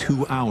only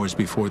 2 hours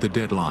before the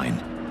deadline,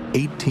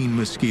 18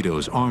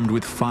 Mosquitoes armed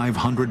with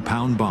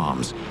 500-pound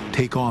bombs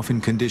take off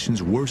in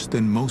conditions worse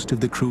than most of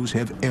the crews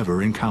have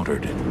ever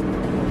encountered.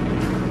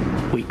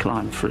 We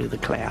climbed through the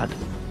cloud,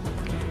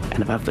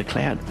 and above the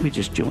cloud we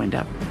just joined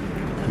up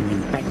and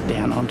went back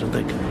down onto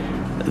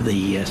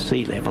the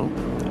sea level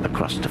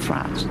across to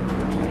France.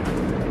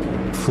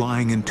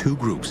 Flying in 2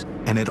 groups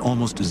and at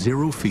almost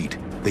 0 feet,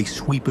 they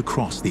sweep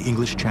across the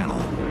English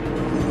Channel.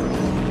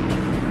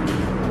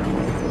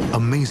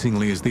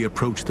 Amazingly, as they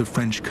approach the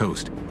French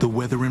coast, the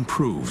weather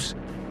improves.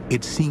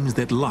 It seems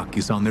that luck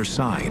is on their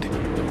side.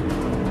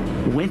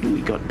 When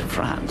we got to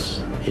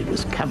France, it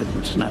was covered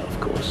in snow, of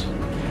course,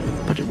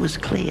 but it was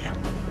clear.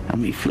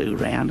 And we flew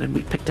around and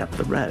we picked up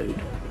the road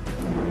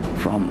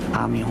from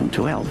Amiens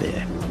to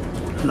Albert.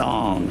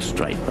 Long,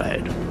 straight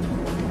road.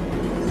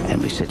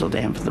 And we settled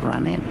down for the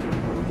run in.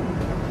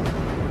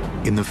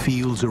 In the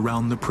fields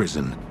around the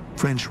prison,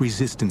 French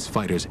resistance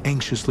fighters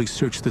anxiously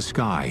search the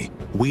sky,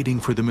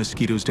 waiting for the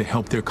Mosquitoes to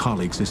help their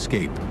colleagues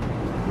escape.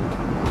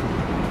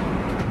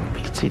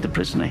 We could see the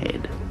prison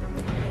ahead.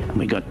 And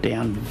we got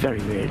down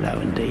very, very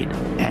low indeed.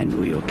 And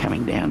we were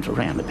coming down to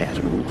around about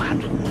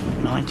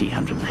 190,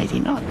 180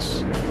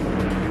 knots.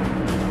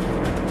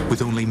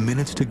 With only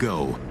minutes to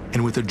go,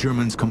 and with the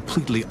Germans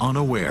completely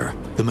unaware,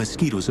 the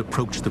Mosquitoes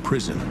approached the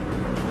prison.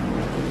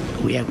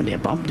 We opened our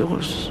bomb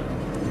doors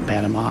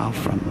about a mile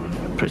from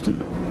the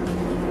prison,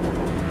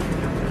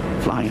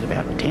 flying at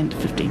about 10 to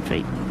 15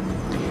 feet.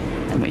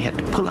 And we had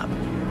to pull up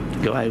to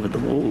go over the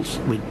walls.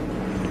 We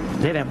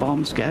let our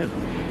bombs go,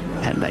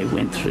 and they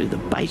went through the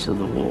base of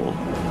the wall.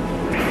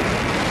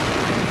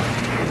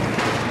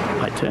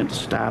 I turned to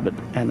starboard,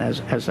 and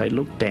as I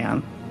looked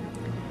down,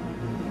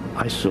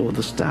 I saw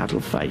the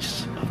startled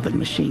face of the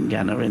machine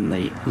gunner in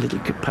the little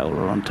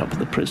cupola on top of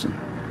the prison.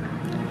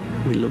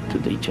 We looked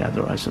at each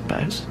other, I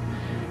suppose,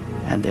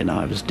 and then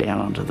I was down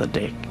onto the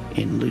deck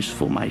in loose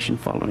formation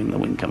following the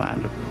wing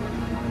commander.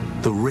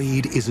 The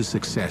raid is a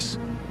success,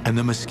 and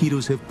the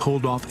Mosquitoes have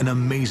pulled off an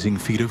amazing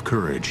feat of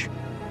courage.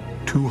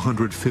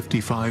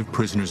 255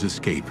 prisoners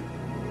escape,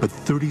 but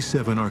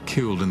 37 are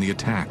killed in the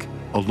attack,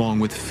 along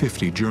with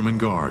 50 German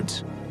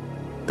guards.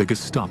 The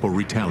Gestapo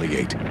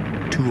retaliate.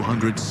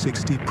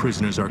 260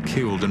 prisoners are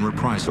killed in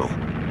reprisal.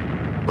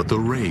 But the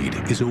raid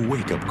is a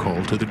wake-up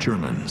call to the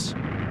Germans.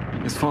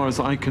 As far as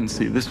I can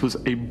see, this was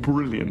a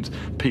brilliant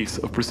piece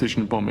of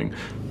precision bombing.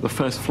 The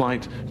first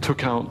flight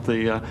took out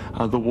the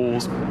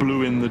walls,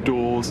 blew in the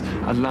doors,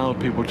 allowed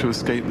people to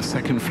escape. The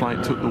second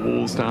flight took the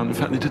walls down. In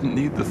fact, they didn't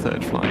need the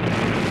third flight.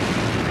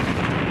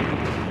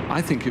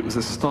 I think it was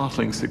a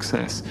startling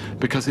success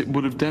because it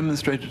would have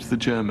demonstrated to the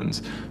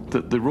Germans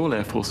that the Royal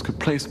Air Force could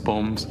place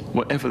bombs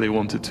wherever they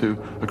wanted to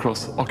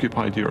across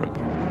occupied Europe.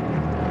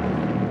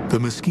 The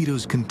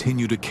Mosquitoes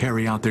continue to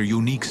carry out their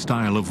unique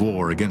style of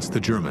war against the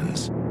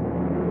Germans.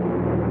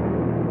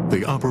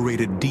 They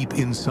operated deep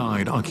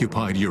inside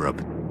occupied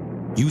Europe.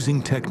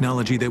 Using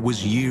technology that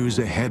was years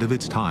ahead of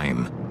its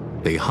time,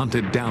 they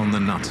hunted down the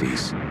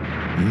Nazis.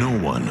 No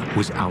one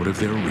was out of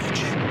their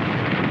reach.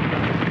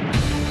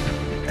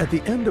 At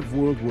the end of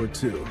World War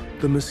II,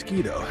 the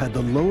Mosquito had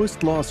the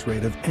lowest loss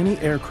rate of any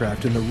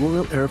aircraft in the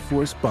Royal Air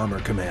Force Bomber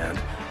Command.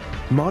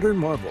 Modern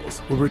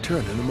marvels will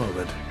return in a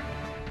moment.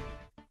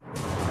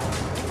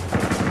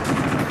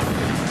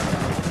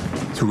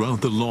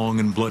 Throughout the long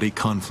and bloody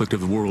conflict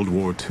of World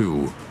War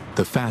II,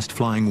 the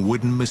fast-flying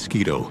wooden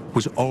Mosquito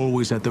was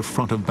always at the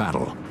front of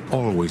battle,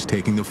 always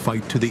taking the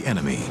fight to the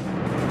enemy.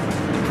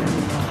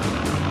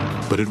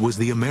 But it was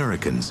the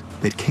Americans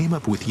that came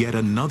up with yet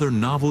another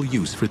novel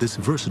use for this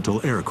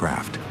versatile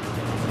aircraft.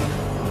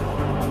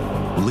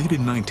 Late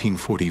in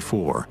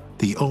 1944,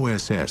 the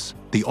OSS,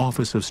 the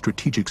Office of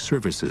Strategic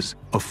Services,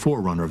 a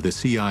forerunner of the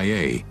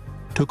CIA,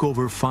 took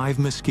over 5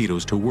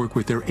 Mosquitoes to work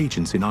with their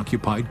agents in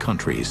occupied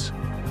countries.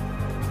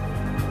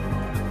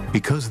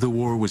 Because the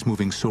war was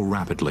moving so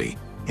rapidly,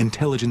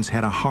 intelligence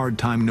had a hard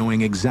time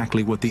knowing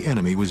exactly what the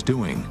enemy was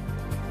doing.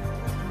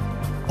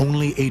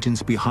 Only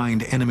agents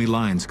behind enemy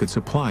lines could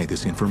supply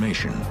this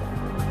information.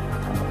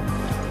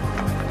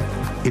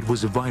 It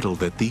was vital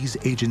that these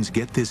agents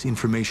get this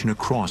information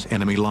across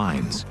enemy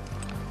lines.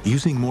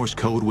 Using Morse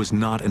code was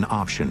not an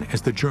option,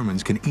 as the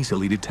Germans can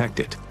easily detect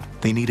it.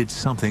 They needed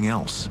something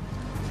else.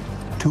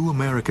 2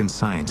 American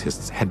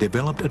scientists had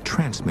developed a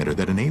transmitter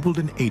that enabled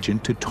an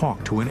agent to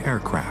talk to an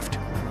aircraft.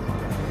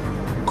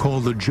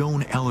 Called the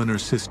Joan Eleanor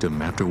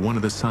system after one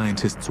of the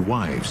scientists'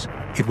 wives,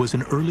 it was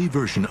an early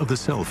version of the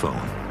cell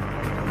phone.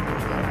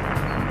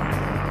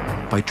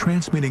 By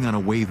transmitting on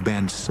a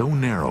waveband so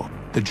narrow,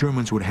 the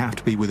Germans would have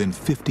to be within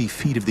 50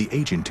 feet of the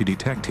agent to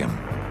detect him.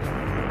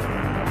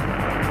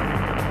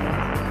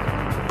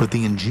 But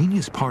the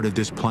ingenious part of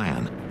this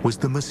plan was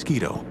the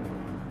Mosquito.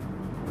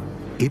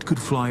 It could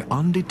fly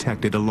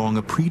undetected along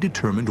a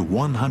predetermined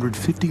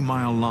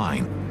 150-mile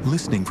line,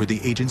 listening for the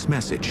agent's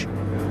message.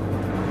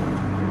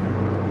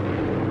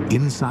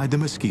 Inside the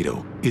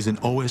Mosquito is an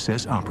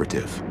OSS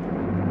operative.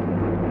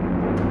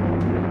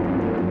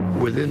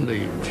 Within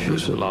the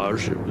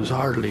fuselage, it was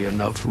hardly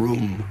enough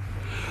room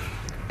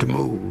to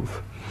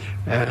move,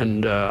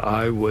 and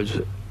I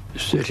was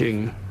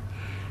sitting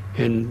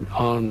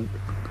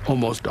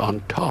almost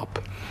on top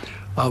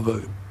of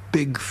a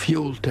big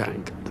fuel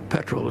tank. The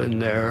petrol in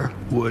there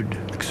would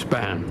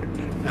expand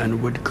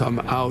and would come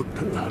out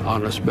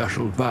on a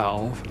special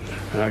valve,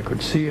 and I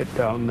could see it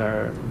down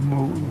there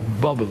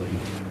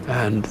bubbling,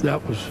 and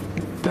that was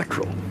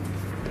petrol.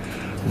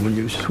 When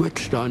you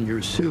switched on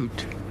your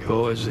suit, you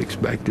always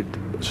expected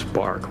a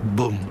spark,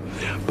 boom.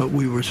 But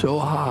we were so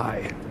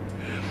high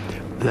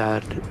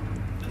that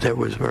there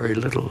was very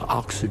little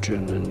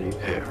oxygen in the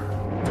air.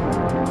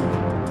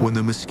 When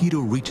the Mosquito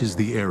reaches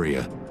the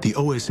area, the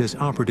OSS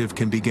operative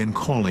can begin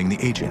calling the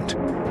agent.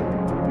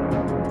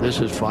 This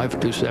is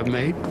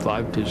 5278,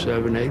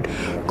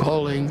 5278,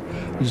 calling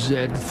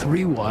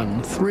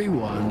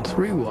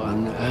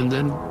Z313131, and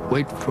then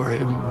wait for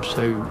him to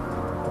say,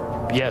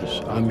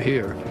 yes, I'm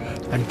here,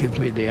 and give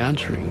me the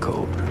answering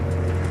code.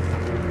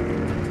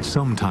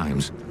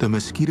 Sometimes, the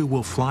Mosquito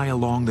will fly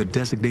along the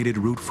designated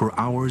route for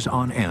hours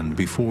on end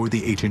before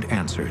the agent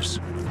answers.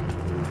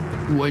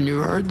 When you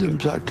heard them,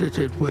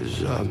 it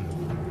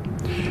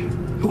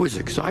was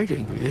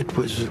exciting. It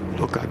was,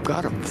 look, I've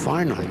got him,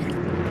 finally.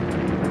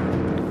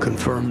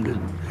 Confirmed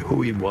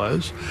who he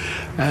was,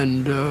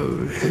 and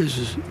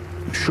his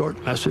short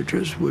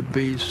messages would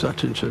be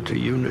such and such a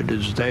unit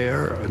is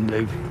there, and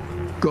they're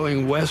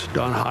going west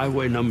on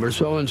highway number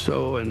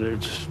so-and-so, and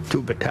it's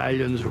 2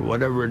 battalions or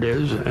whatever it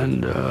is,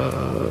 and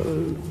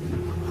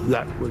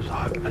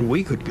and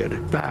we could get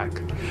it back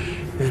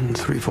in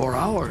 3-4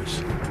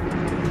 hours.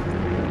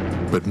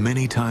 But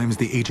many times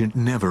the agent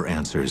never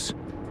answers.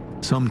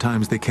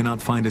 Sometimes they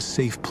cannot find a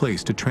safe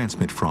place to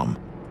transmit from,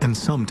 and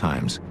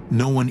sometimes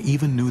no one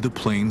even knew the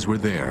planes were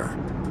there.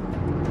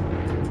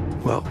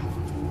 Well,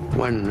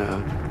 when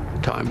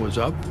time was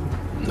up,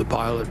 and the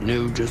pilot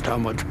knew just how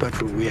much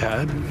petrol we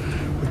had,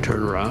 we'd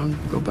turn around,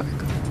 go back.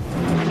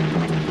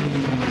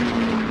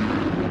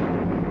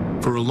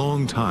 For a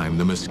long time,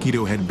 the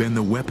Mosquito had been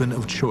the weapon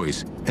of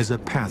choice as a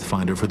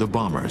pathfinder for the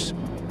bombers.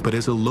 But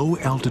as a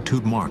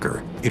low-altitude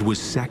marker, it was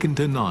second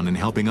to none in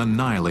helping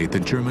annihilate the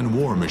German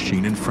war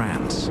machine in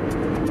France.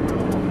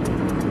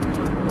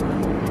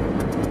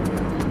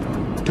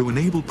 To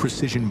enable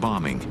precision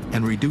bombing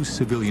and reduce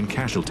civilian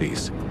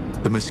casualties,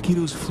 the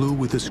Mosquitoes flew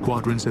with the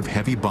squadrons of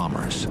heavy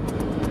bombers.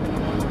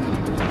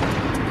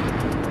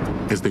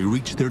 As they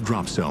reached their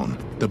drop zone,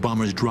 the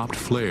bombers dropped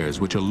flares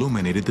which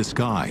illuminated the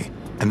sky,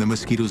 and the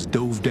Mosquitoes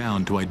dove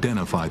down to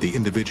identify the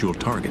individual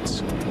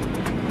targets.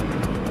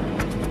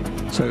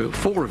 So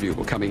 4 of you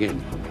were coming in,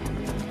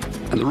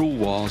 and the rule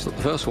was that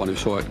the first one who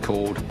saw it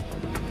called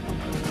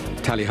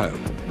tally-ho,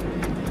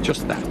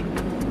 just that.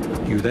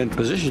 You then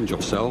positioned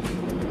yourself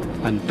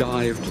and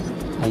dived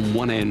on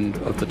one end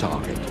of the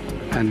target.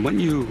 And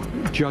when you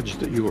judged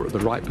that you were at the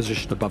right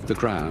position above the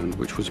ground,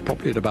 which was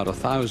probably at about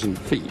 1,000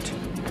 feet,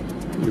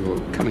 you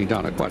were coming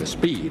down at quite a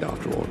speed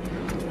after all,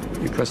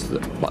 you pressed the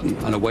button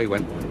and away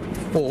went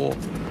 4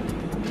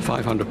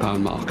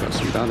 500-pound markers,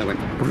 and down they went,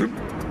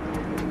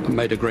 and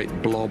made a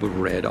great blob of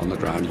red on the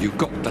ground. You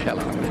got the hell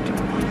out of it.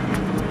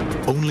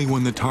 Only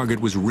when the target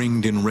was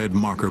ringed in red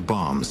marker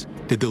bombs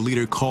did the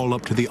leader call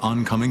up to the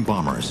oncoming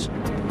bombers.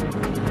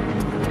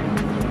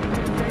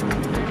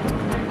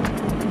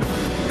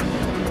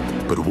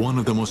 But one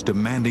of the most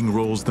demanding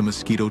roles the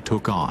Mosquito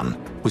took on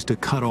was to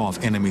cut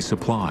off enemy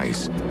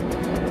supplies.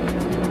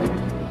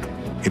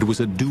 It was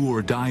a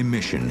do-or-die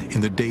mission in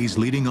the days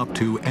leading up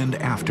to and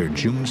after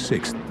June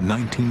 6,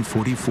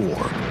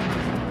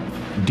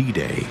 1944,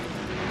 D-Day.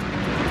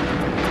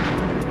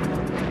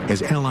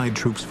 As Allied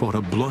troops fought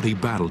a bloody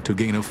battle to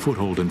gain a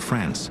foothold in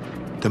France,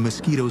 the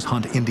Mosquitoes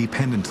hunt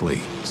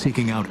independently,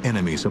 seeking out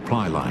enemy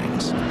supply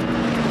lines.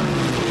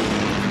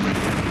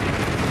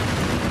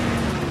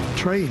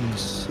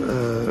 Trains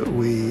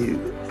we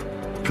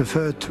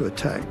preferred to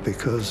attack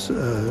because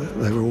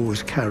they were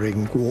always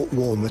carrying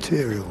war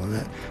material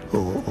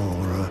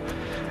or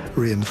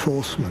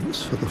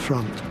reinforcements for the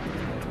front.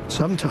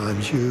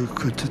 Sometimes you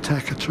could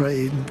attack a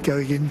train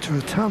going into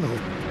a tunnel,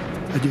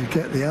 and you'd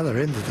get the other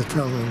end of the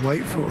tunnel and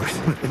wait for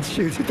it and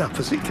shoot it up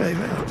as it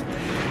came out.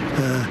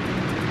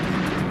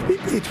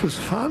 It was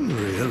fun,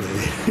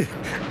 really,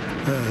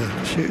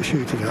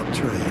 shooting up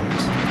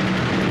trains.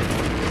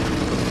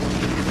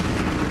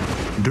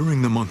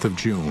 During the month of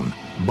June,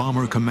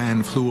 Bomber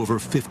Command flew over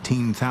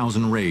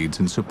 15,000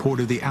 raids in support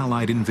of the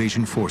Allied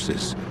invasion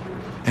forces.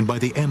 And by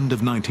the end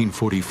of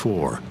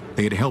 1944,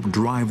 they had helped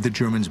drive the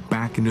Germans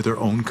back into their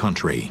own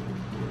country.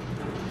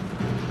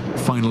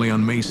 Finally,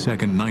 on May 2,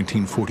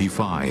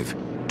 1945,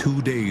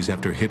 2 days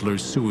after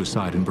Hitler's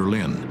suicide in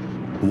Berlin,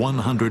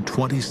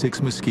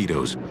 126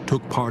 Mosquitoes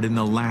took part in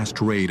the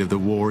last raid of the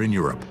war in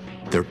Europe.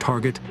 Their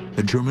target,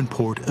 the German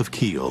port of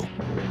Kiel.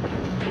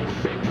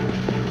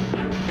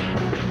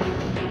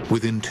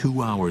 Within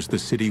 2 hours, the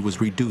city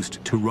was reduced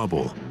to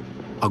rubble,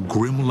 a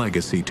grim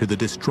legacy to the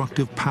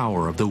destructive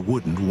power of the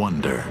wooden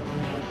wonder.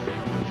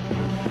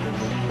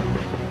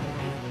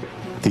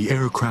 The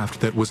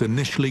aircraft that was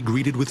initially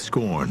greeted with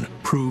scorn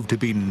proved to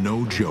be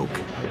no joke.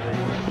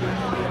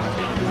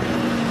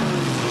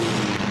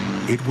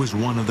 It was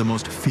one of the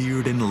most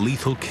feared and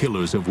lethal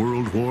killers of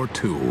World War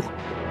II.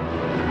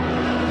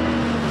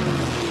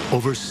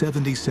 Over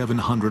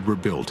 7,700 were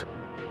built,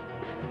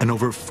 and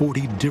over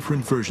 40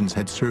 different versions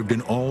had served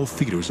in all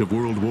theaters of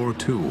World War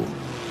II.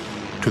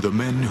 To the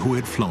men who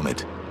had flown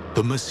it,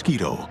 the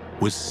Mosquito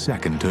was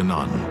second to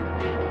none.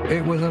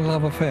 It was a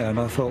love affair, and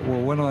I thought,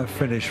 well, when I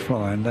finished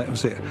flying, that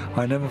was it.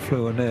 I never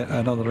flew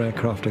another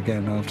aircraft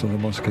again after the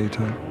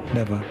Mosquito,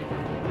 never.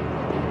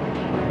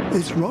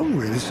 It's wrong,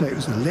 really, to say it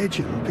was a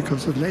legend,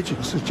 because the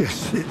legend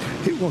suggests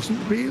it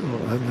wasn't real,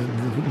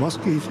 and the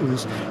Mosquito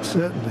was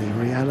certainly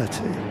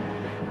reality.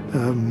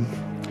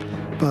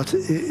 But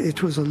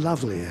it was a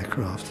lovely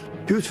aircraft,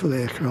 beautiful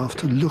aircraft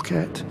to look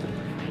at,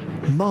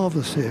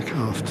 marvellous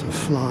aircraft to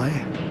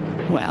fly.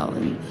 Well,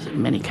 in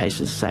many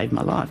cases saved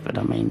my life, but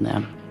I mean,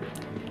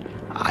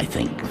 I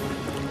think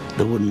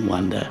the Wooden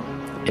Wonder,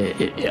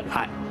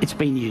 it's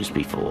been used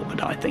before,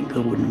 but I think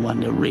the Wooden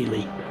Wonder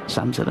really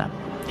sums it up.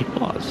 It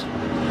was.